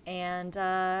 And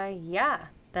yeah,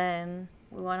 then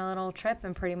we went on a little trip,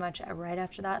 and pretty much right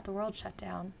after that, the world shut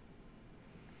down.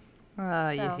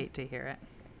 You hate to hear it.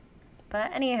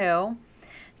 But anywho,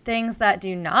 things that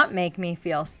do not make me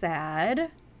feel sad.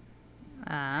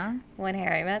 When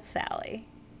Harry Met Sally.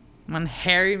 When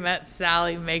Harry Met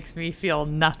Sally makes me feel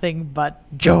nothing but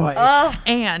joy.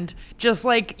 And just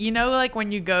like, you know, like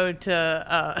when you go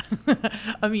to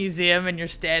a museum and you're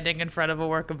standing in front of a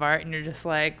work of art and you're just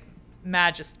like,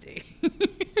 majesty.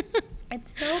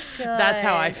 It's so good. That's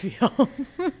how I feel.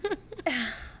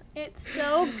 It's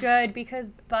so good because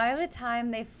by the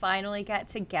time they finally get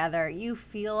together, you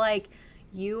feel like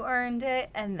you earned it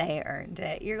and they earned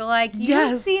it. You're like,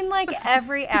 you've seen like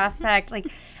every aspect, like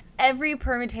every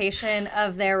permutation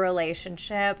of their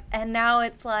relationship, and now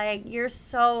it's like you're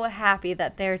so happy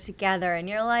that they're together, and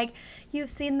you're like,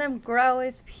 you've seen them grow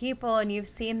as people, and you've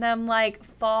seen them like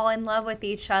fall in love with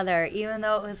each other, even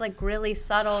though it was like really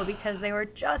subtle because they were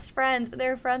just friends, but they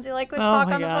were friends who like would talk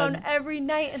on the phone every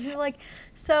night and who like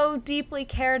so deeply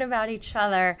cared about each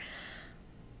other.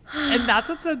 And that's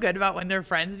what's so good about when they're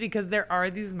friends, because there are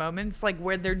these moments like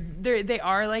where they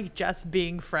are like just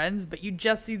being friends, but you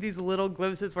just see these little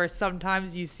glimpses where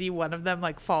sometimes you see one of them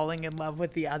like falling in love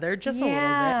with the other just a little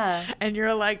bit, and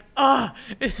you're like, oh,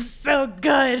 it's so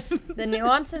good. The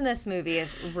nuance in this movie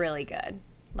is really good.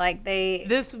 Like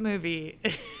this movie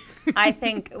I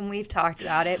think, and we've talked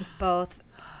about it, both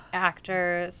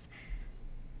actors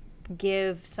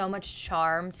give so much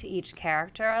charm to each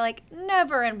character. Like,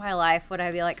 never in my life would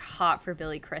I be like hot for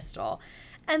Billy Crystal.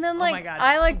 And then like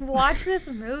I like watch this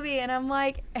movie and I'm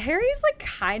like, Harry's like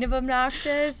kind of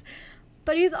obnoxious,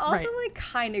 but he's also like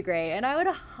kind of great, and I would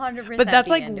 100% but that's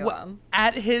be like into him.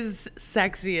 At his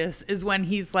sexiest is when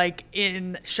he's like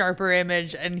in Sharper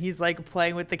Image and he's like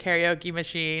playing with the karaoke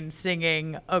machine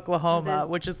singing Oklahoma,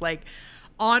 which is like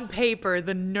on paper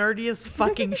the nerdiest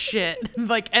fucking shit.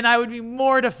 Like, and I would be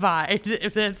mortified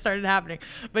if that started happening,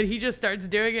 but he just starts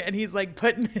doing it and he's like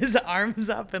putting his arms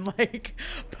up and like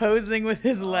posing with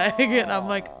his leg, and I'm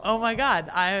like, oh my god,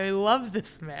 I love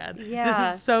this man.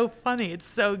 This is so funny, it's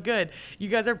so good, you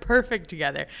guys are perfect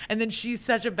together. And then she's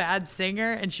such a bad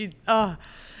singer, and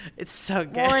it's so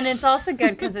good. Well, and it's also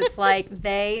good because it's like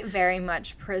they very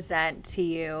much present to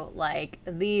you like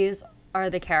these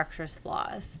are the character's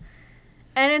flaws.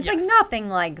 And it's like nothing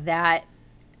like that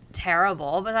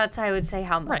terrible, but that's, I would say,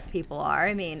 how most people are.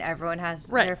 I mean, everyone has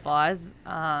their flaws.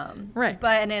 But,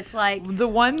 and it's like, the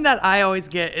one that I always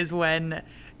get is when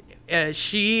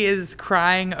she is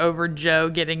crying over Joe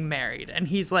getting married, and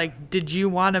he's like, did you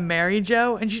want to marry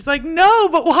Joe? And she's like, no,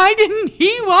 but why didn't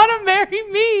he want to marry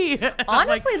me?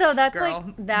 Honestly, like, though, that's girl,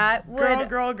 like, that would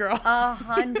girl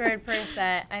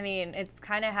 100%. I mean, it's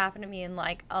kind of happened to me in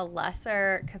like a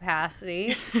lesser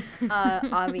capacity.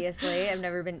 Obviously, I've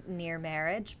never been near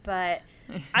marriage, but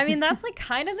I mean, that's like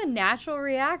kind of the natural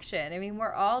reaction. I mean,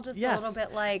 we're all just a little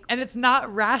bit like, and it's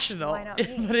not rational, why not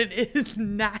me? But it is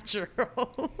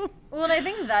natural. Well, and I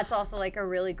think that's also like a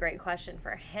really great question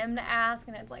for him to ask,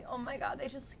 and it's like, oh my god, they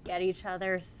just get each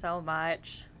other so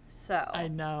much. So I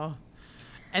know.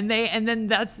 And then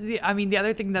that's the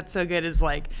other thing that's so good is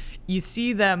like you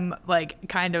see them like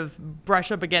kind of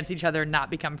brush up against each other and not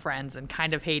become friends and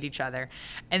kind of hate each other.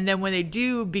 And then when they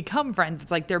do become friends,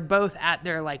 it's like they're both at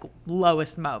their like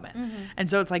lowest moment. Mm-hmm. And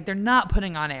so it's like they're not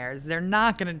putting on airs. They're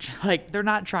not going to they're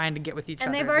not trying to get with each other.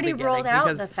 And they've already rolled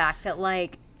out the fact that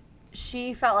like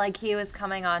she felt like he was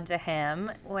coming on to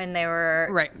him when they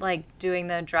were like doing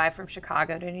the drive from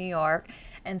Chicago to New York.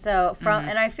 And so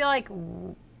and I feel like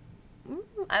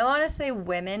I want to say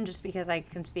women just because I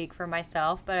can speak for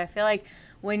myself, but I feel like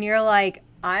when you're like,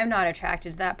 I'm not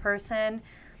attracted to that person,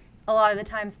 a lot of the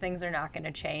times things are not going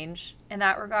to change in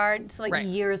that regard. So like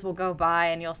years will go by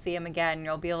and you'll see him again and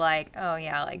you'll be like, oh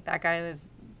yeah, like that guy was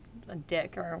a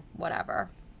dick or whatever,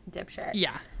 dipshit.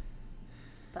 Yeah.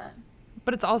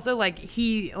 But it's also like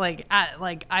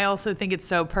I also think it's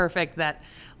so perfect that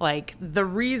like the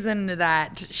reason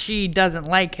that she doesn't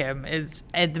like him is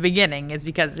at the beginning is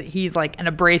because he's like an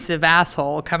abrasive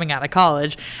asshole coming out of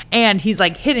college, and he's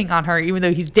like hitting on her even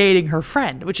though he's dating her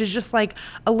friend, which is just like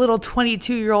a little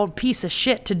 22-year-old piece of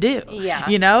shit to do. Yeah.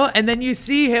 You know? And then you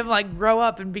see him like grow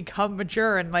up and become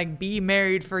mature and like be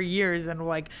married for years and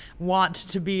like want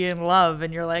to be in love,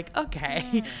 and you're like,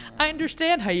 okay, I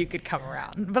understand how you could come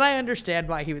around, but I understand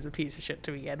why he was a piece of shit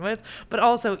to begin with. But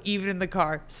also, even in the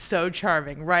car, so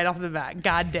charming. right off the bat.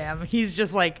 Goddamn, he's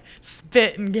just like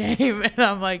spitting game, and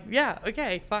I'm like, yeah,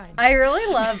 okay, fine. I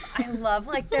love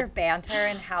like their banter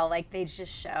and how like they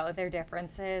just show their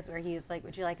differences. Where he's like,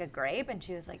 "Would you like a grape?" And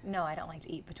she was like, "No, I don't like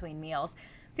to eat between meals."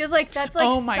 Because like that's like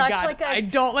oh my such god, like a I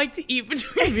don't like to eat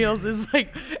between meals is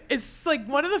like it's like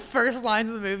one of the first lines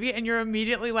of the movie, and you're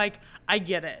immediately like, I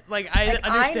get it. Like I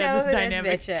understand this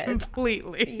dynamic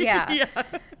completely. Yeah.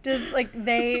 Just like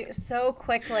they so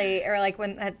quickly, or like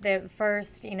when at the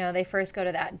first, they first go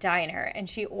to that diner and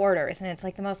she orders, and it's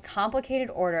like the most complicated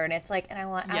order, and it's like, and I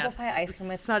want apple pie ice cream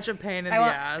with such a pain in the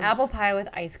ass. ass. Apple pie with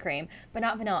ice cream, but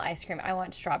not vanilla ice cream. I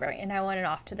want strawberry, and I want it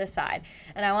off to the side,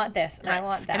 and I want this, and I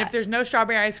want that. And if there's no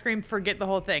strawberry ice cream, forget the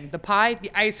whole thing. The pie,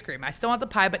 the ice cream. I still want the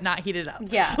pie, but not heated up.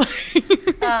 Yeah.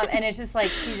 And it's just like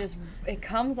it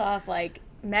comes off like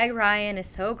Meg Ryan is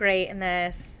so great in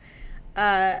this.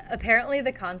 Apparently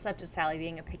the concept of Sally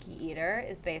being a picky eater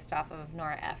is based off of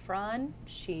Nora Ephron.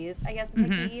 She's, I guess, a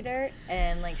picky eater,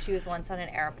 and like she was once on an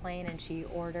airplane and she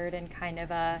ordered in kind of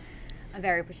a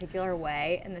very particular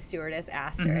way, and the stewardess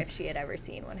asked her if she had ever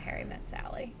seen When Harry Met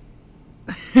Sally.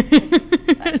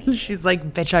 She's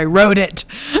like, bitch, I wrote it.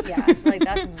 Yeah, she's like,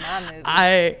 that's my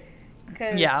movie.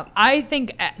 I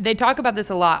think they talk about this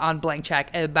a lot on Blank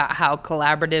Check about how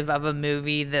collaborative of a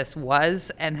movie this was,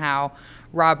 and how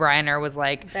Rob Reiner was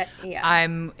like,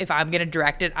 if I'm gonna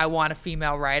direct it, I want a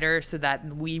female writer so that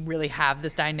we really have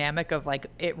this dynamic of like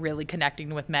it really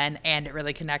connecting with men and it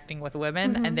really connecting with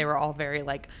women, and they were all very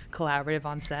like collaborative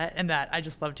on set, and that I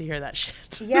just love to hear that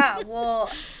shit. Yeah, well,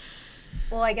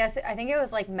 I think it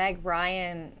was like Meg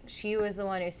Ryan. She was the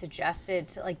one who suggested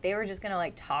to, like, they were just gonna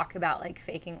like talk about like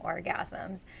faking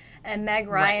orgasms, and Meg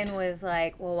Ryan was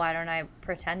like, well, why don't I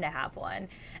pretend to have one?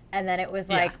 And then it was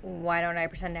like, why don't I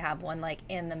pretend to have one like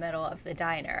in the middle of the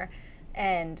diner?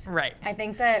 And I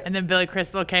think that, and then Billy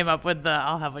Crystal came up with the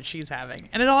I'll have what she's having,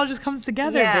 and it all just comes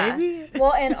together, baby.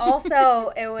 Well, and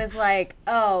also it was like,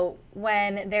 oh,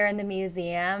 when they're in the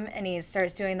museum and he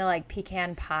starts doing the like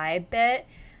pecan pie bit,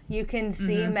 you can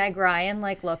see Meg Ryan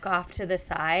like look off to the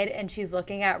side, and she's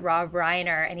looking at Rob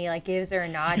Reiner, and he like gives her a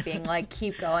nod, being like,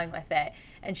 keep going with it.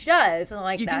 And she does, and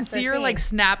like you can see her like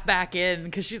snap back in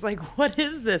because she's like, "What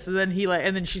is this?" And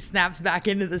then she snaps back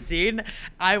into the scene.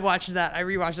 I rewatched that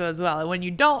as well. And when you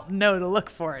don't know to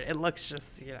look for it, it looks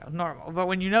just normal. But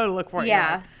when you know to look for it, you're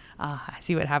like, I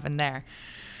see what happened there.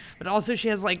 But also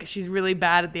she's really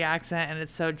bad at the accent, and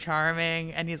it's so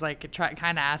charming. And he's like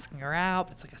kind of asking her out,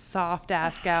 but it's like a soft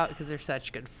ask out because they're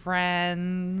such good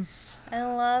friends. I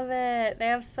love it. They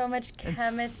have so much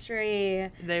chemistry.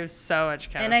 They have so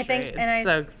much chemistry. And I think it's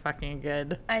so fucking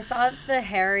good. I saw the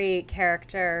Harry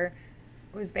character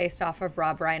was based off of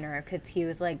Rob Reiner because he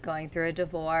was like going through a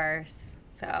divorce.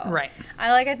 So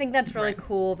I think that's really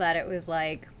cool that it was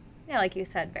like, like you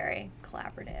said, very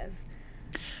collaborative.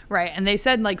 Right, and they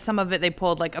said like some of it they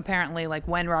pulled, like apparently like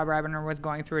when Rob Reiner was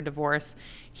going through a divorce,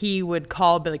 he would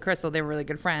call Billy Crystal. They were really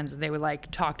good friends, and they would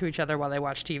like talk to each other while they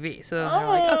watched TV. So then they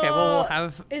were like, okay, well we'll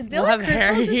have Billy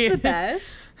Crystal just the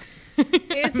best?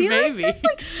 Is he like this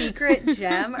like secret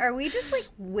gem? Are we just like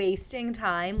wasting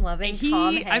time loving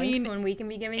Tom Hanks when we can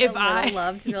be giving a little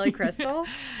love to Billy Crystal?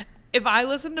 If I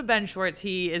listen to Ben Schwartz,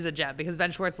 he is a gem because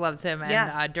Ben Schwartz loves him,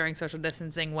 and during social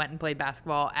distancing went and played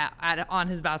basketball on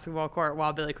his basketball court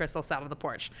while Billy Crystal sat on the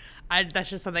porch. That's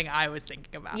just something I was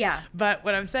thinking about. Yeah. But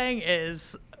what I'm saying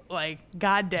is, like,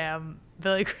 goddamn,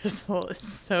 Billy Crystal is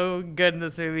so good in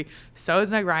this movie. So is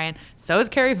Meg Ryan. So is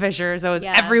Carrie Fisher. So is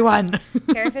everyone.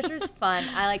 Carrie Fisher's fun.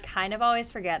 I like kind of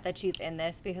always forget that she's in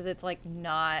this because it's like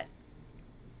not.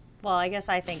 Well, I guess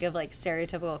I think of like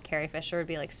stereotypical Carrie Fisher would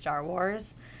be like Star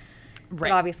Wars. Right.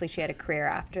 But obviously she had a career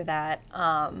after that.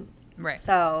 Right.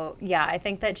 So, yeah, I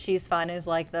think that she's fun is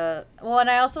like and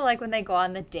I also like when they go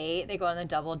on the date, they go on the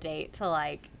double date to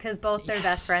like, because both their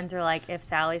best friends are like, if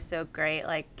Sally's so great,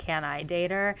 like, can I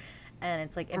date her? And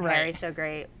it's like, if Harry's so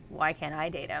great, why can't I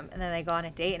date him? And then they go on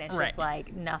a date and it's just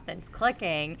like, nothing's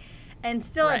clicking. And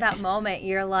still at that moment,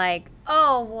 you're like,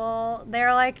 oh, well,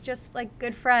 they're like just like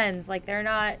good friends. Like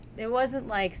it wasn't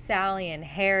like Sally and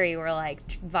Harry were like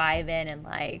vibing and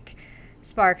like,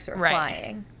 sparks were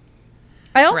flying.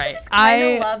 I also just kind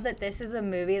of love that this is a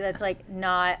movie that's like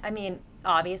not, I mean,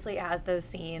 obviously it has those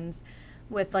scenes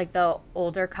with like the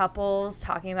older couples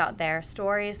talking about their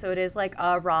stories, so it is like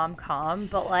a rom-com,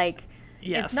 but like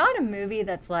it's not a movie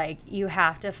that's like you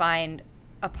have to find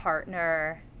a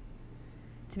partner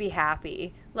to be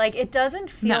happy. Like it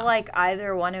doesn't feel like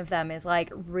either one of them is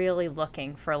like really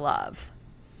looking for love.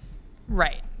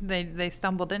 Right. They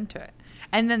stumbled into it.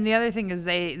 And then the other thing is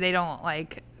they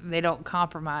don't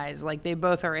compromise. Like, they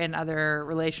both are in other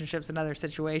relationships and other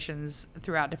situations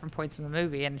throughout different points in the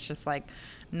movie, and it's just like,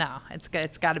 no,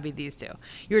 it's got to be these two.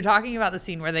 You were talking about the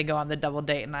scene where they go on the double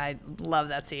date, and I love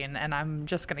that scene, and I'm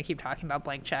just going to keep talking about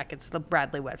Blank Check. It's the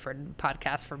Bradley Whitford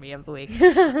podcast for me of the week.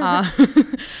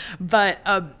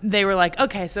 But they were like,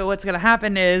 okay, so what's going to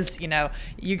happen is,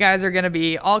 you guys are going to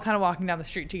be all kind of walking down the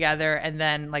street together, and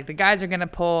then like the guys are going to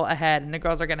pull ahead and the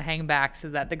girls are going to hang back so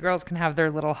that the girls can have their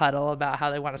little huddle about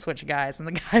how they want to switch guys, and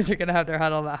the guys are going to have their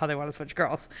huddle about how they want to switch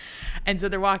girls. And so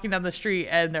they're walking down the street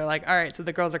and they're like, all right, so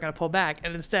the girls are going to pull back.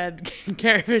 And instead,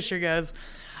 Carrie Fisher goes,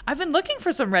 I've been looking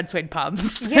for some red suede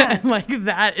pumps. Yeah. And like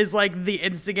that is like the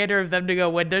instigator of them to go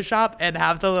window shop and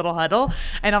have the little huddle.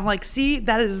 And I'm like, see,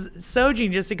 that is so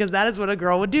genius, because that is what a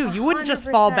girl would do. You wouldn't just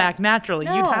fall back naturally.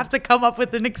 No. You'd have to come up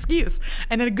with an excuse.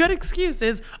 And a good excuse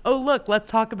is, oh, look, let's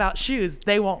talk about shoes.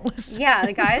 They won't listen. Yeah,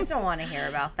 the guys don't want to hear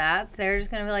about that. So they're just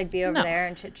going to be over there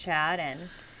and chit chat. And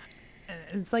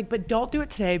it's like, but don't do it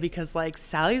today because like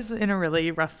Sally's in a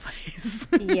really rough place.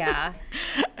 Yeah.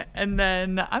 And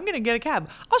then I'm going to get a cab.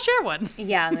 I'll share one.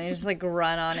 Yeah, and they just like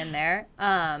run on in there.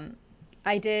 I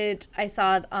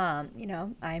saw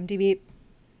IMDb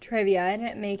trivia. I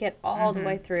didn't make it all the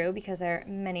way through because there are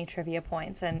many trivia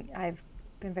points and I've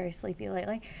been very sleepy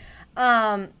lately.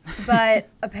 But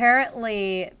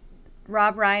apparently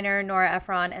Rob Reiner, Nora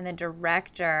Ephron, and the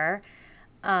director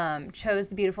chose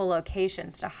the beautiful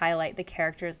locations to highlight the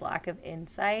characters' lack of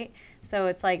insight. So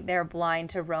it's like they're blind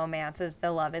to romance as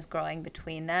the love is growing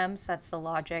between them. So that's the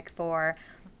logic for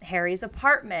Harry's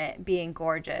apartment being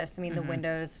gorgeous. I mean, the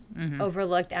windows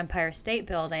overlooked Empire State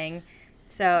Building.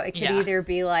 So it could either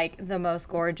be like the most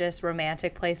gorgeous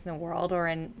romantic place in the world, or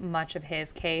in much of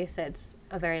his case, it's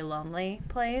a very lonely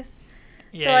place.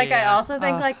 So I also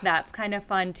think like that's kind of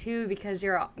fun too, because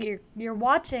you're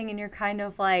watching and you're kind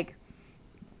of like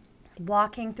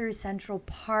walking through Central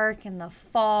Park in the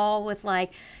fall with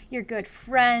like your good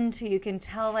friend who you can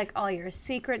tell like all your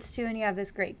secrets to, and you have this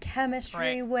great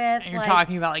chemistry with. And you're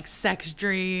talking about like sex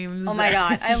dreams. Oh my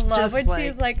God. I love when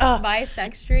she's like, my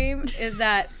sex dream is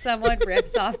that someone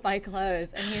rips off my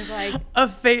clothes, and he's like, a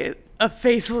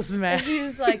faceless man. And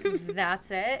she's like,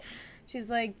 that's it. She's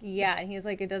like, yeah. And he's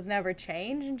like, it doesn't ever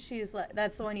change. And she's like,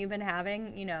 that's the one you've been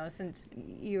having, since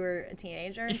you were a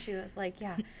teenager. And she was like,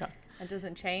 yeah. That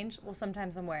doesn't change. Well,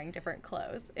 sometimes I'm wearing different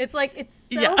clothes. It's like, it's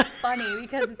so funny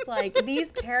because it's like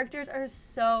these characters are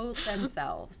so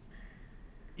themselves.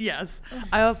 Yes.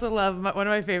 I also love, one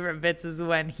of my favorite bits is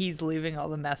when he's leaving all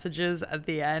the messages at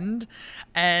the end.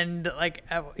 And like,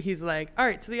 he's like, all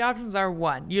right, so the options are: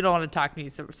 1, you don't want to talk to me,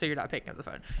 so you're not picking up the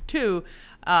phone. 2,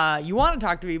 you want to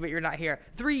talk to me, but you're not here.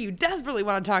 3, you desperately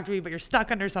want to talk to me, but you're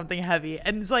stuck under something heavy.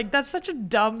 And it's like, that's such a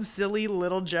dumb, silly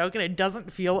little joke, and it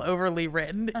doesn't feel overly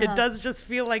written. It does just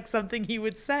feel like something he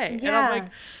would say. Yeah. And I'm like,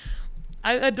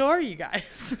 I adore you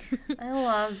guys. I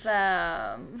love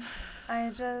them. I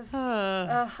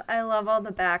love all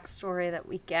the backstory that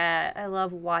we get. I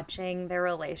love watching their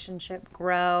relationship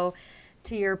grow.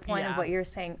 To your point of what you were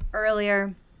saying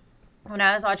earlier, when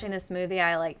I was watching this movie,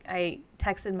 I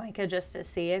texted Micah just to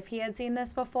see if he had seen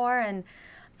this before, and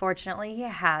fortunately he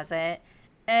hasn't.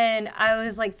 And I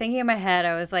was like thinking in my head,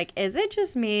 I was like, is it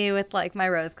just me with like my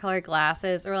rose-colored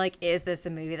glasses, or like is this a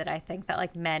movie that I think that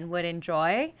like men would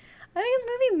enjoy? I think it's a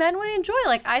movie men would enjoy.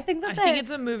 Like, I think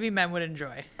it's a movie men would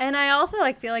enjoy. And I also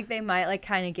like feel like they might like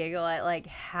kind of giggle at like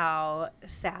how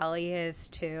Sally is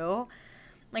too.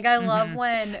 Like, I love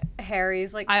when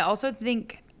Harry's like. I also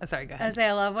think. Oh, sorry, go ahead.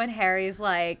 I love when Harry's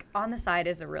like, on the side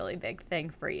is a really big thing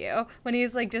for you. When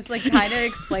he's like just like kind of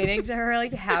explaining to her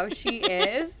like how she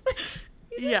is.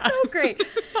 He's just so great.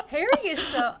 Harry is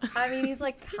so. I mean, he's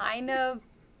like kind of.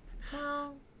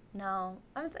 Well, no,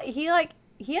 he has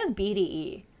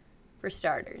BDE. For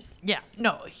starters. Yeah.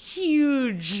 No,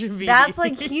 huge BDE. That's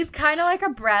like, he's kind of like a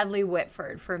Bradley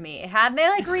Whitford for me. Had they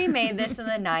like remade this in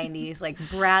the 90s, like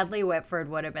Bradley Whitford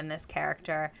would have been this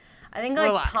character. I think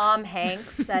like Tom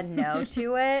Hanks said no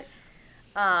to it.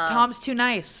 Tom's too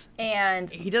nice.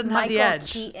 And he doesn't have the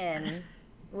edge. Michael Keaton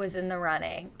was in the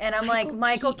running. And I'm like,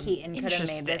 Michael Keaton could have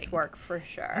made this work for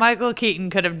sure. Michael Keaton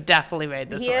could have definitely made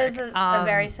this work. He has a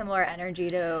very similar energy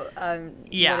to,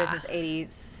 what is this,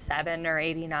 87 or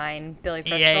 89 Billy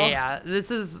Crystal? Yeah.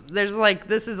 This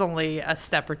is only a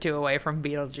step or two away from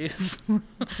Beetlejuice.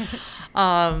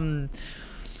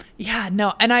 Yeah,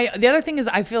 no. And the other thing is,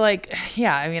 I feel like,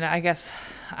 I mean, I guess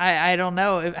I don't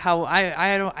know how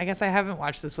I guess I haven't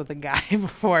watched this with a guy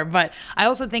before, but I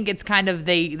also think it's kind of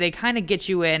they kind of get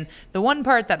you in. The one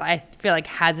part that I feel like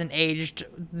hasn't aged,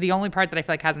 the only part that I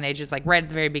feel like hasn't aged is like right at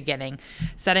the very beginning,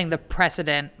 setting the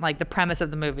precedent, like the premise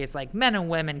of the movie is like men and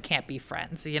women can't be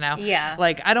friends, you know? Yeah.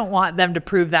 Like I don't want them to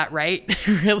prove that right,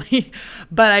 really.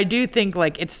 But I do think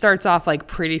like it starts off like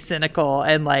pretty cynical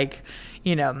and like,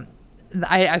 you know,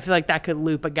 I feel like that could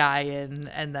loop a guy in,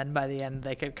 and then by the end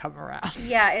they could come around.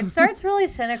 Yeah, it starts really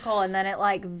cynical, and then it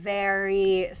like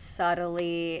very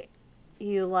subtly,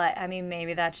 I mean,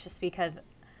 maybe that's just because,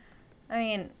 I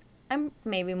mean, I'm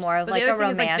maybe more like a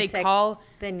romantic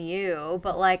than you,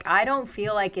 but like I don't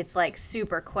feel like it's like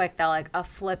super quick that like a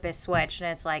flip is switched and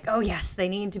it's like, oh yes, they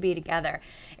need to be together.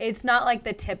 It's not like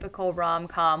the typical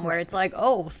rom-com where it's like,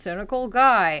 oh, cynical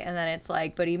guy, and then it's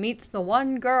like, but he meets the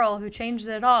one girl who changes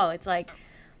it all. It's like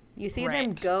you see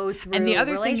them go through and the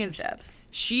other relationships.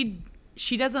 Thing is,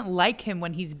 she doesn't like him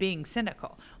when he's being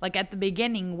cynical. Like at the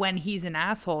beginning when he's an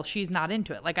asshole, she's not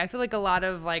into it. Like I feel like a lot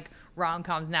of like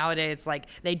rom-coms nowadays, like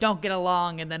they don't get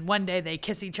along and then one day they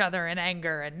kiss each other in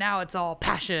anger and now it's all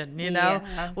passion, you know?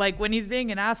 Yeah. Like when he's being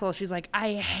an asshole, she's like,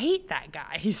 I hate that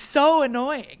guy. He's so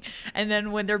annoying. And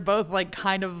then when they're both like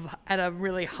kind of at a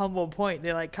really humble point,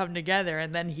 they like come together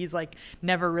and then he's like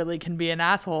never really can be an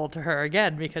asshole to her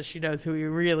again because she knows who he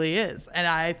really is. And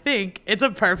I think it's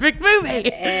a perfect movie.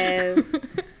 It is.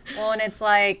 Well, and it's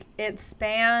like it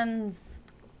spans.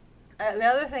 The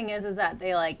other thing is that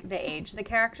they age the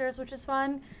characters, which is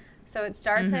fun. So it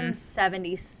starts in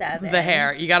 1977. The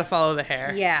hair, you got to follow the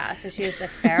hair. Yeah, so she has the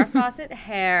Farrah Fawcett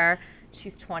hair.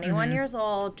 She's 21 years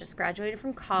old, just graduated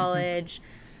from college.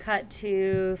 Cut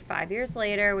to 5 years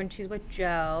later when she's with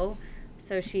Joe.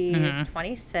 So she's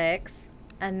 26,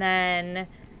 and then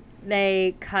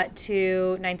they cut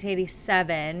to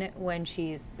 1987 when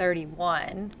she's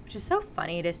 31, which is so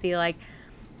funny to see like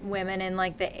women in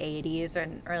like the 80s or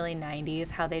early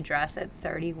 90s how they dress at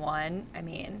 31. I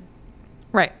mean,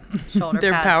 right, shoulder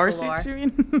their pads power galore. suits, you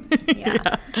mean?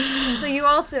 Yeah. And so you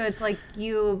also, it's like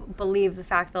you believe the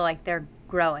fact that like they're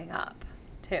growing up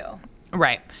too.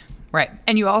 Right.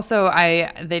 And you also,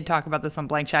 they talk about this on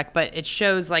Blank Check, but it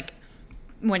shows like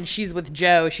when she's with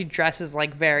Joe, she dresses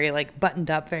like very like buttoned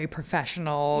up, very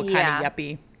professional, kind of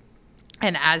yuppie.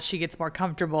 And as she gets more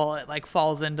comfortable, it like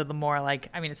falls into the more like,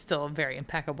 I mean, it's still very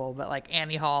impeccable, but like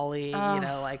Annie Hawley, you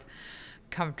know, like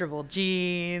comfortable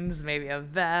jeans, maybe a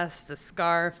vest, a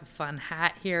scarf, a fun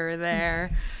hat here or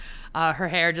there. Her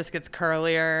hair just gets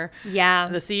curlier. Yeah.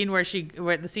 The scene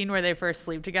where they first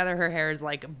sleep together, her hair is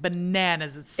like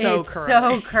bananas. It's so curly.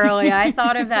 So curly. I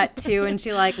thought of that too. And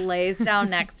she like lays down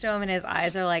next to him and his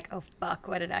eyes are like, oh fuck,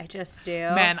 what did I just do?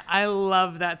 Man, I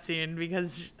love that scene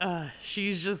because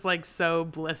she's just like so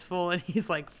blissful and he's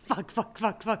like, fuck.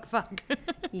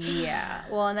 Yeah.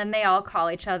 Well, and then they all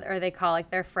call each other, or they call like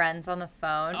their friends on the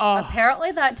phone. Oh.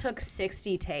 Apparently that took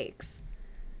 60 takes.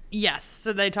 Yes,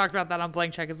 so they talked about that on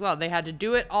Blank Check as well. They had to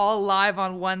do it all live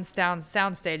on one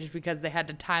soundstage because they had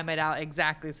to time it out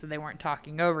exactly so they weren't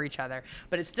talking over each other.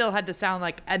 But it still had to sound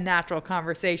like a natural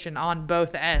conversation on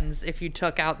both ends if you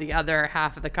took out the other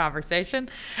half of the conversation.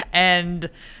 And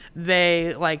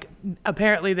they, like,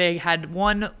 apparently they had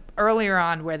one earlier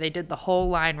on where they did the whole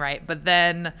line right, but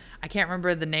then I can't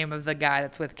remember the name of the guy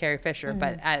that's with Carrie Fisher,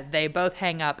 but they both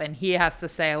hang up and he has to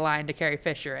say a line to Carrie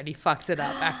Fisher and he fucks it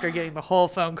up after getting the whole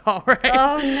phone call right.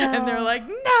 Oh, no. And they're like,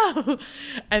 no.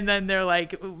 And then they're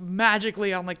like,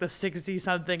 magically on like the 60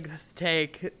 something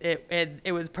take,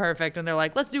 it was perfect. And they're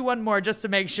like, let's do one more just to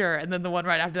make sure. And then the one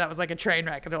right after that was like a train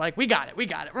wreck. And they're like, we got it.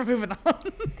 We're moving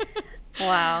on.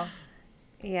 Wow.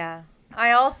 Yeah.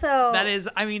 I also...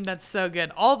 that's so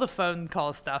good. All the phone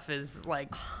call stuff is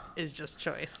just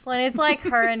choice. When it's like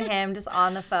her and him just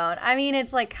on the phone. I mean,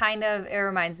 it's like kind of, it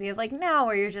reminds me of like now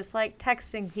where you're just like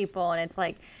texting people and it's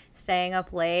like staying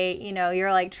up late. You know,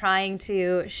 you're like trying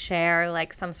to share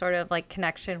like some sort of like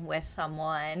connection with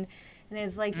someone. And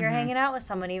it's like you're hanging out with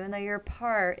someone even though you're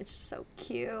apart. It's just so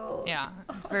cute. Yeah,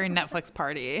 it's very Netflix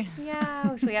party. Yeah,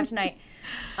 which we have tonight.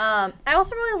 I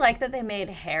also really like that they made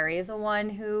Harry the one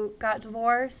who got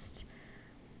divorced.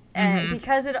 And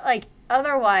because it like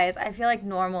otherwise I feel like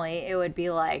normally it would be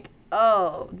like,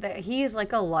 oh, he's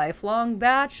like a lifelong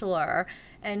bachelor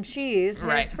and she's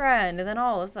his friend, and then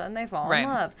all of a sudden they fall in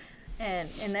love.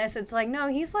 And in this, it's like, no,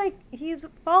 he's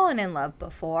fallen in love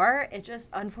before. It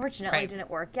just unfortunately didn't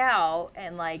work out,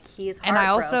 and like he's heartbroken and I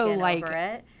also like over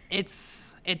it.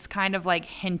 It's kind of like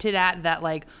hinted at that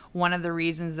like one of the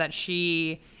reasons that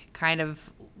she kind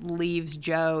of leaves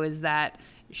Joe is that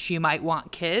she might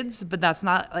want kids, but that's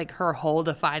not like her whole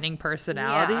defining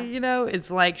personality. Yeah. You know,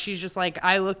 it's like she's just like,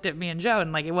 I looked at me and Joe,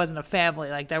 and like it wasn't a family.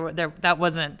 Like that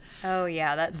wasn't Oh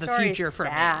yeah, that the story's future for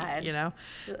sad. me. You know,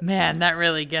 man, that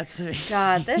really gets me.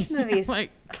 God, this movie's Oh my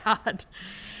God.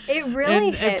 it really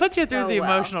It hits puts you through so the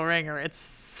well. emotional ringer. It's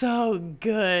so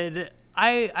good.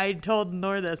 I told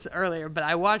Nor this earlier, but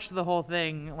I watched the whole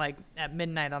thing like at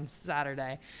midnight on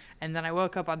Saturday, and then I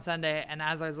woke up on Sunday, and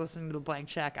as I was listening to the blank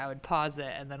check, I would pause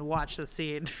it and then watch the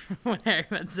scene when Harry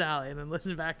met Sally, and then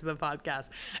listen back to the podcast.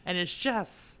 And it's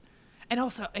just, and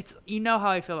also it's, you know how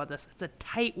I feel about this. It's a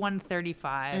tight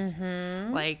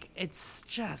 135. Like it's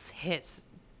just hits.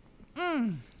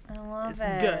 I love It's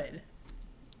it. good.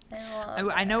 I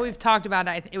love I know we've talked about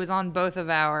it. It was on both of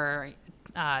our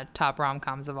top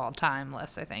rom-coms of all time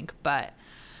lists, I think. But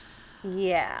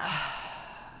Yeah.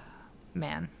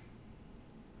 man,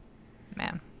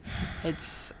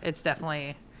 it's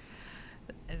definitely.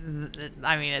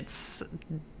 I mean, it's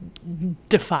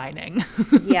defining.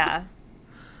 Yeah.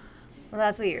 Well,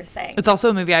 that's what you're saying. It's also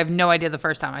a movie I have no idea the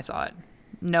first time I saw it.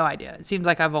 No idea. It seems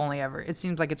like it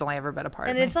seems like it's only ever been a part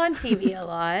And of me. it's on TV a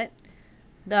lot.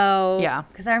 Though, Yeah.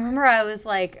 because I remember I was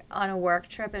like on a work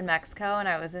trip in Mexico and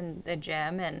I was in the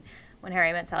gym, and when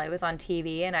Harry Met Sally was on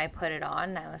TV and I put it on,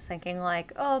 and I was thinking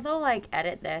like, oh, they'll like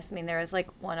edit this. I mean, there was like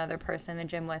one other person in the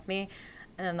gym with me,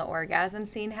 and then the orgasm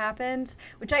scene happens,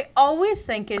 which I always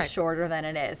think is Right. shorter than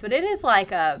it is, but it is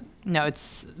like a No,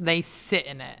 they sit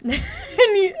in it. and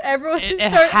everyone just It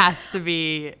starts. has to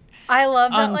be. I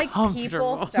love that like people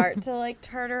uncomfortable. start to like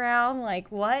turn around, like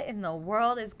what in the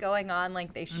world is going on?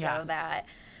 Like they show Yeah. that.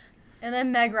 And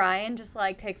then Meg Ryan just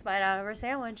like takes a bite out of her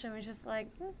sandwich and was just like,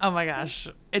 Oh my gosh.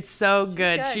 It's so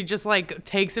good. good. She just like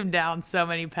takes him down so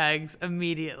many pegs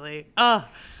immediately. Oh,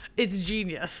 it's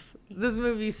genius. This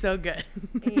movie's so good.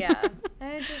 yeah.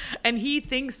 I just, And he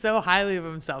thinks so highly of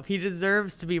himself. He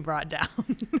deserves to be brought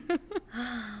down.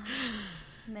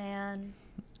 man.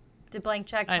 Did Blank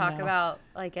Check I talk know. about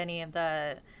like any of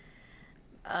the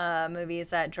movies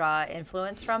that draw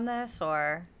influence from this,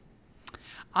 or?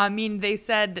 I mean, they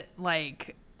said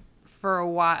like for a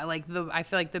while, like I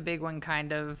feel like the big one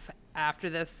kind of after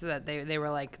this that they were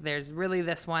like, there's really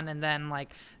this one, and then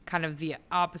like kind of the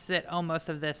opposite almost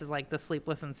of this is like the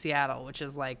Sleepless in Seattle, which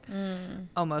is like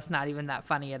almost not even that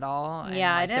funny at all. And,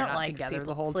 Yeah, I they're didn't not like together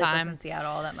the whole Sleepless time. in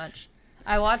Seattle all that much.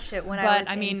 I watched it when I But, was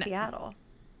I mean- in Seattle.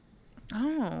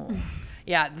 Oh.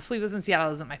 Yeah, The Sleepless in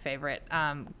Seattle isn't my favorite.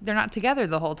 They're not together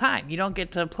the whole time. You don't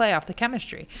get to play off the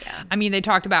chemistry. Yeah. I mean, they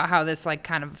talked about how this like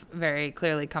kind of very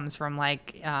clearly comes from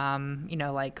like, you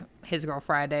know, like His Girl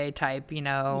Friday type, you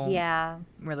know, Yeah.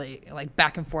 really like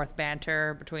back and forth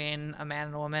banter between a man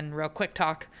and a woman, real quick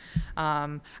talk. I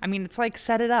mean, it's like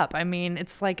set it up. I mean,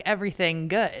 it's like everything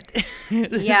good.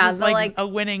 This Yeah, is the, like like, a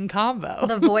winning combo.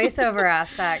 The voiceover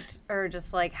aspect, or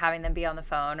just like having them be on the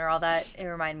phone or all that, it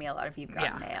reminded me a lot of You've Got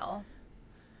Yeah. Mail,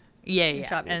 yeah, which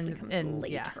yeah. obviously comes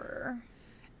yeah. later.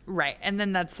 Right. And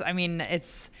then I mean,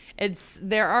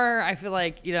 there are, I feel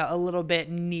like, you know, a little bit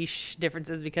niche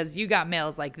differences because You Got Mail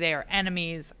is like they are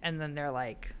enemies and then they're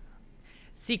like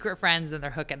secret friends and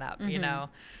they're hooking up, you know?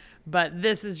 But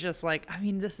this is just like, I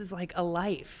mean, this is like a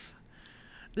life.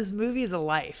 This movie is a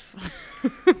life.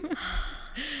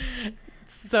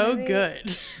 So movie-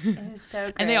 good. It was so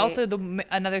great. And they also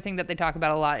another thing that they talk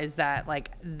about a lot is that like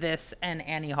this and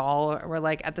Annie Hall were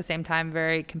like at the same time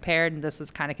very compared, and this was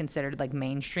kind of considered like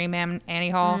mainstream Annie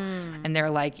Hall, and they're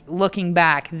like looking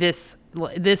back, this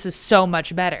is so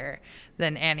much better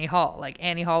than Annie Hall. Like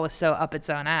Annie Hall was so up its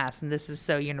own ass, and this is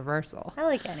so universal. I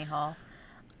like Annie Hall.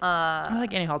 I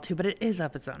like Annie Hall too, but it is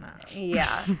up its own ass.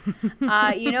 Yeah.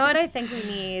 You know what I think we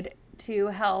need to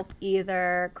help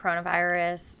either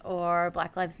coronavirus or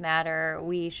Black Lives Matter?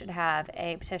 We should have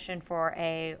a petition for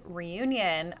a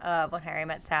reunion of When Harry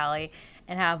Met Sally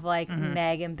and have like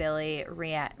Meg and Billy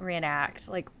reenact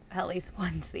like at least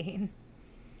one scene.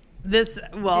 This,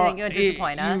 well, you think it would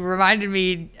disappoint us? You reminded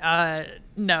me,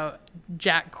 no,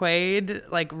 Jack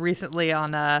Quaid, like recently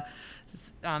on a,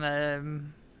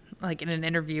 like in an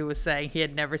interview was saying he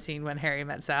had never seen When Harry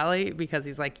Met Sally because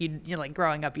he's like, you like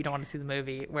growing up, you don't want to see the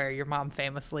movie where your mom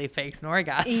famously fakes an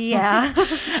orgasm. Yeah.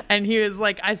 And he was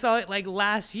like, I saw it like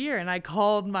last year and I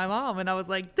called my mom and I was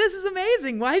like, this is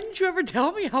amazing. Why didn't you ever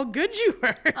tell me how good you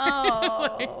were?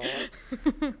 Oh.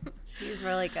 She's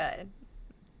really good.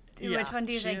 Yeah, Which one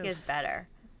do you she think is. is better?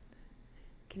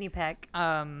 Can you pick?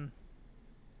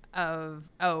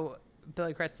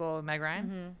 Billy Crystal and Meg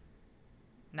Ryan?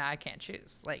 No, I can't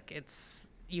choose. Like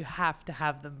you have to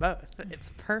have them both. It's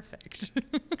perfect.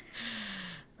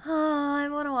 Oh, I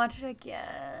want to watch it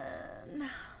again.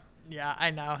 Yeah, I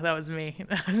know. That was me.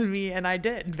 That was me, and I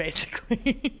did,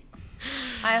 basically.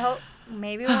 I hope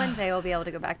maybe one day we'll be able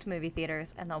to go back to movie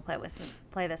theaters and they'll play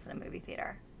this in a movie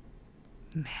theater.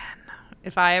 Man,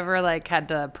 if I ever like had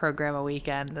to program a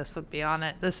weekend, this would be on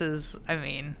it. This is, I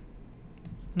mean,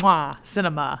 mwah,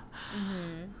 cinema.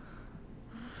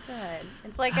 It's good.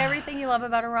 It's like everything you love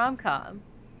about a rom-com.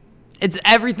 It's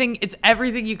everything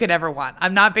you could ever want.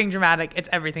 I'm not being dramatic. It's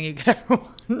everything you could ever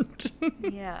want.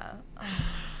 Yeah. Oh,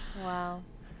 wow.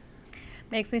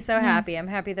 Makes me so happy. I'm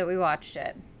happy that we watched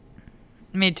it.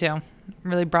 Me too.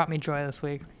 Really brought me joy this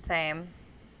week. Same.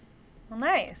 Well,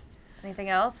 nice. Anything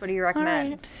else? What do you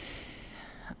recommend?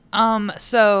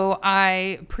 So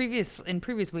I in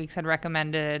previous weeks had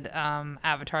recommended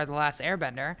Avatar: The Last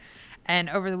Airbender, and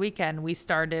over the weekend we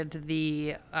started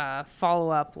the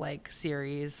follow-up like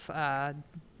series.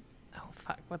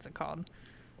 What's it called?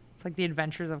 It's like The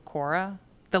Adventures of Korra.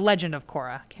 The Legend of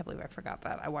Korra. I can't believe I forgot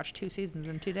that. I watched 2 seasons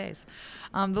in 2 days.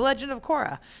 The Legend of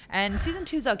Korra. And season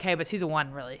 2's okay, but season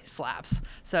 1 really slaps.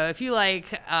 So if you like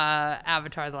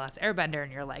Avatar: The Last Airbender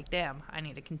and you're like, damn, I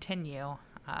need to continue,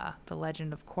 The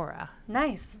Legend of Korra.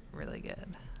 Nice. Really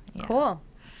good. Yeah. Cool.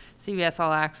 CBS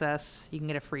All Access. You can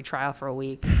get a free trial for a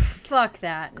week. Fuck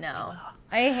that. No.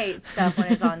 I hate stuff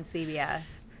when it's on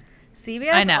CBS.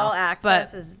 CBS All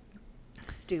Access is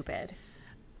stupid.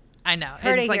 I know.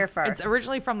 Heard it here first. It's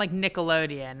originally from like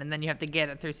Nickelodeon, and then you have to get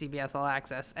it through CBS All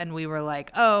Access. And we were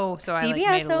like, oh, so I like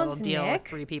made a little deal with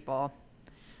 3 people.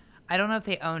 I don't know if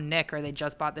they own Nick or they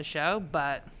just bought the show,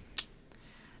 but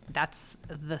that's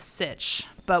the sitch.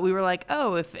 But we were like,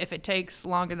 oh, if it takes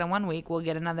longer than 1 week, we'll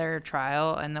get another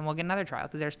trial, and then we'll get another trial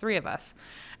because there's 3 of us.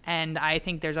 And I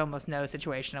think there's almost no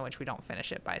situation in which we don't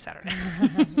finish it by Saturday.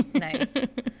 Nice.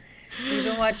 We've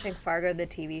been watching Fargo, the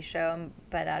TV show.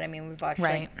 By that, I mean we've watched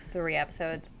like 3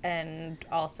 episodes. And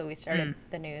also we started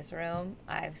The Newsroom.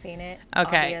 I've seen it.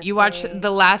 Okay. Obviously. You watched,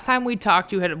 the last time we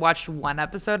talked, you had watched 1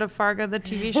 episode of Fargo, the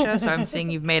TV show. So I'm seeing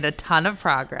you've made a ton of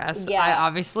progress.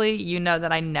 Yeah. You know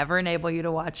that I never enable you to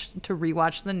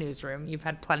rewatch The Newsroom. You've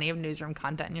had plenty of Newsroom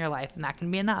content in your life, and that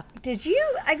can be enough. Did you?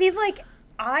 I mean, like,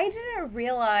 I didn't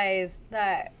realize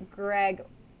that Greg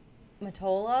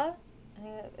Mottola, I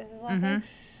think is his last name,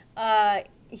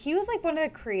 he was like one of the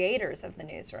creators of The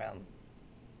Newsroom.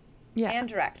 Yeah. And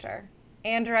director.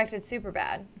 And directed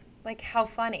Superbad. Like, how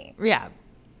funny. Yeah.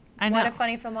 I know. What a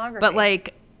funny filmography. But,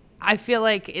 like, I feel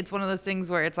like it's one of those things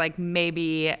where it's like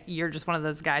maybe you're just one of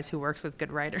those guys who works with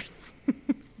good writers.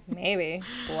 Maybe.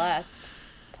 Blessed.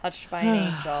 Touched by an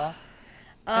angel.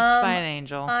 Touched by an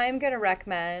angel. I'm going to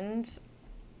recommend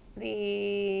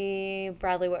the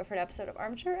Bradley Whitford episode of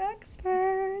Armchair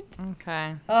Expert.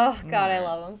 Okay. Oh, God, I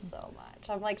love him so much.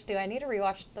 I'm like, do I need to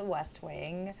rewatch The West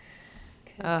Wing?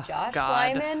 Because Josh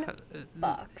Lyman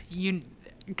fucks.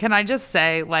 Can I just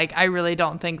say, like, I really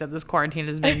don't think that this quarantine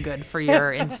has been good for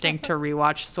your instinct to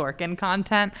rewatch Sorkin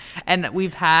content. And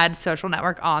we've had Social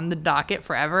Network on the docket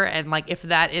forever. And, like, if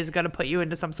that is going to put you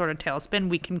into some sort of tailspin,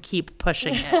 we can keep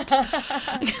pushing it.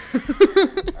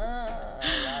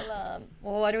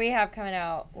 Well, what do we have coming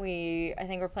out? I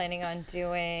think we're planning on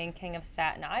doing King of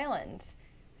Staten Island.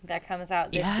 That comes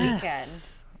out this weekend.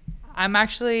 I'm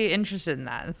actually interested in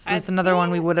that. It's another one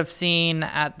we would have seen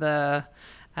at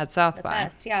South by.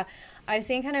 Fest, yeah. I've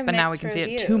seen kind of but mixed now we can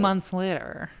reviews. see it 2 months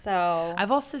later. So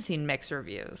I've also seen mixed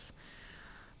reviews,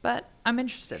 but I'm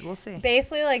interested. We'll see.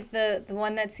 Basically, like the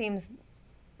one that seems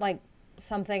like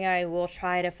something I will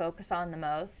try to focus on the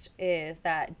most is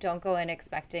that don't go in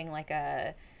expecting like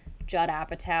a Judd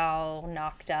Apatow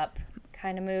knocked up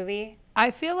kind of movie.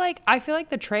 I feel like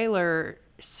the trailer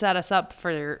set us up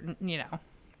for, you know,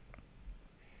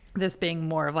 this being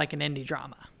more of like an indie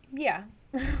drama. Yeah.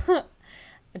 A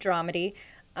dramedy.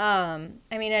 I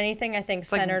mean, anything I think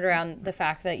centered around the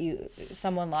fact that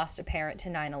someone lost a parent to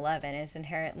 9/11 is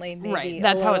inherently maybe right.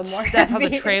 That's how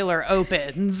the trailer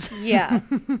opens. Yeah.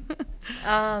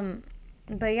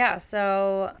 But yeah,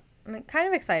 so I'm kind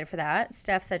of excited for that.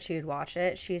 Steph said she would watch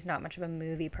it. She's not much of a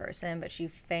movie person, but she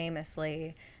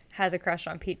famously has a crush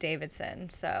on Pete Davidson.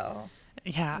 So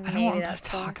yeah, I don't want to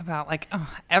talk about like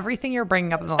everything you're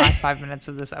bringing up in the last 5 minutes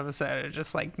of this episode is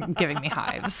just like giving me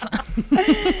hives.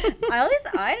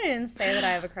 I didn't say that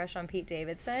I have a crush on Pete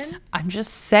Davidson. I'm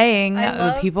just saying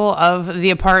the people of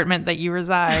the apartment that you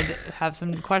reside have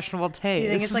some questionable taste. Do you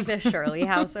think it's like the Shirley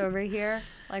house over here?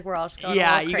 Like we're all just going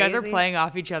yeah, all crazy? You guys are playing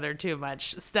off each other too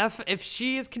much. Steph, if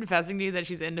she is confessing to you that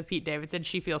she's into Pete Davidson,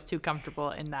 she feels too comfortable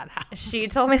in that house. She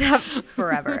told me that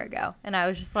forever ago, and I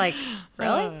was just like,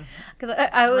 really? Because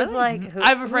I was like, I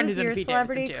have a friend who's your into Pete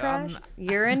celebrity Davidson crush?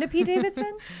 You're into Pete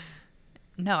Davidson?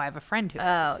 No, I have a friend who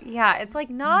Oh, is. yeah. It's like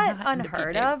not Not into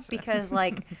unheard Pete of Davidson. because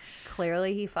like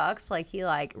clearly he fucks. Like he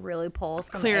like really pulls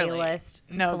some Clearly. A-list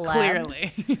No, celebs.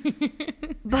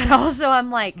 clearly. But also I'm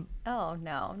like, oh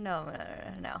no. No.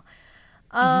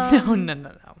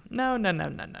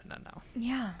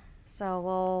 Yeah. So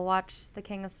we'll watch The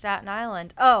King of Staten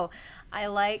Island. Oh, I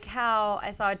like how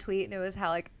I saw a tweet and it was how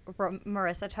like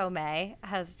Marissa Tomei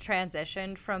has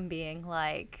transitioned from being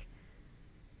like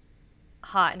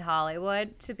hot in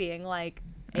Hollywood to being like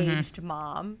aged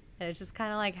mom. And it's just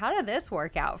kind of like, how did this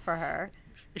work out for her?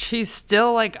 She's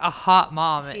still like a hot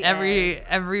mom. She every is.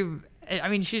 I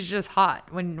mean, she's just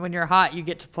hot. When you're hot, you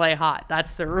get to play hot.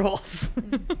 That's the rules.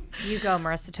 You go,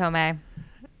 Marissa Tomei.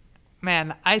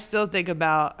 Man, I still think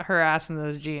about her ass in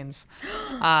those jeans.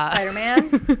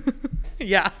 Spider-Man?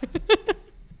 Yeah.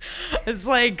 It's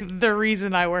like the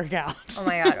reason I work out. Oh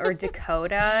my God. Or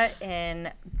Dakota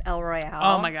in El Royale.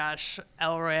 Oh my gosh,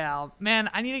 El Royale. Man,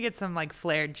 I need to get some like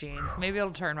flared jeans. Maybe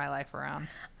it'll turn my life around.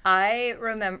 I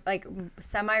remember, like,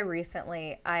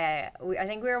 semi-recently, I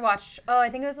think we were I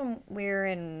think it was when we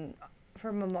were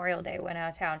for Memorial Day, went out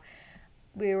of town.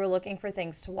 We were looking for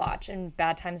things to watch, and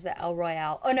Bad Times at El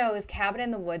Royale. Oh, no, it was Cabin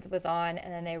in the Woods was on,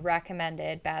 and then they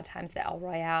recommended Bad Times at El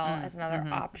Royale as another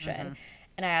option.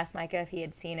 And I asked Micah if he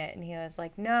had seen it, and he was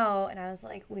like, no. And I was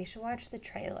like, we should watch the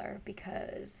trailer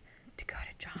because Dakota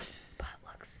Johnson's butt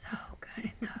looks so good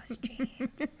in those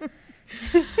jeans.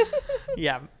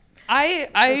 Yeah. I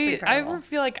incredible.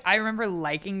 feel like I remember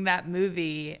liking that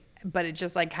movie, but it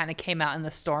just like kind of came out in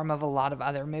the storm of a lot of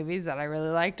other movies that I really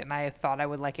liked, and I thought I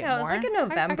would like it more. It was like a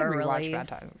November I could rewatch release. Bad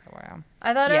Times. Wow.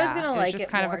 I thought I was Yeah, going to it was like just it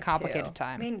kind of more, a complicated too.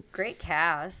 time. I mean, great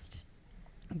cast.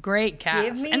 Great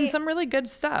cast me- and some really good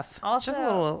stuff.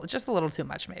 Also- just a little too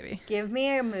much maybe. Give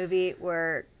me a movie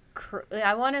where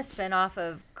I want a spin-off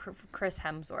of Chris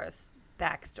Hemsworth's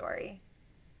backstory.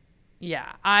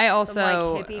 Yeah, I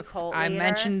also like, hippie cult I leader.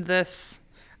 mentioned this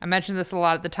a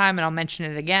lot at the time, and I'll mention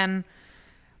it again.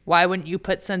 Why wouldn't you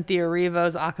put Cynthia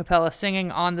Erivo's a cappella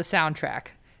singing on the soundtrack?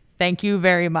 Thank you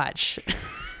very much.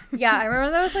 Yeah, I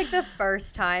remember that was like the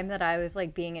first time that I was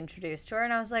like being introduced to her,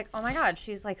 and I was like, oh my God,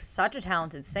 she's like such a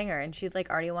talented singer, and she'd like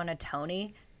already won a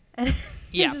Tony. And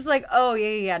Yeah. just like, oh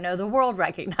yeah, no, the world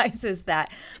recognizes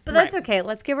that. But that's Right. okay.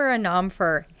 Let's give her a nom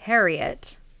for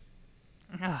Harriet.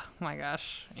 Oh my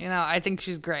gosh. You know, I think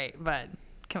she's great, but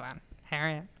come on,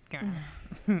 Harriet. Come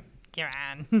on.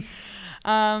 Come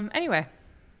on. Anyway,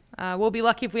 we'll be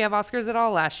lucky if we have Oscars at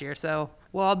all last year, so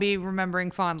we'll all be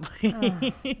remembering fondly.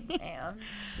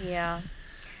 Yeah.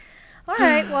 All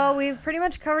right. Well, we've pretty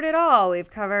much covered it all. We've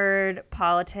covered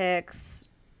politics,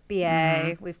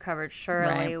 BA. We've covered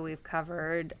Shirley. Right. We've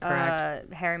covered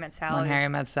Correct. Harry Met Sally. When Harry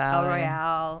Met El Sally.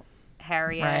 Royale,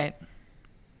 Harriet. Right.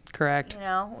 Correct. You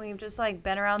know, we've just like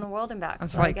been around the world and back.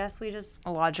 It's So I like- guess we just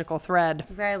A logical thread.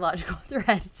 very logical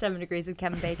thread. 7 Degrees of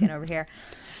Kevin Bacon over here.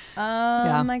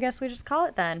 I guess we just call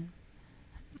it then.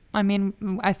 I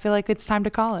mean, I feel like it's time to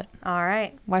call it. All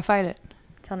right. Why fight it?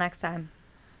 Till next time.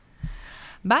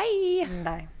 Bye.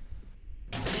 Bye.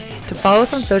 To follow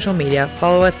us on social media,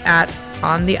 follow us at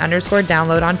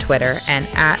 @on_the_download on Twitter and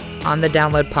at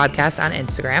 @on_the_download podcast on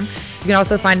Instagram. You can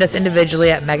also find us individually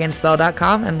at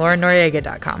meganspell.com and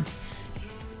laurenoriega.com.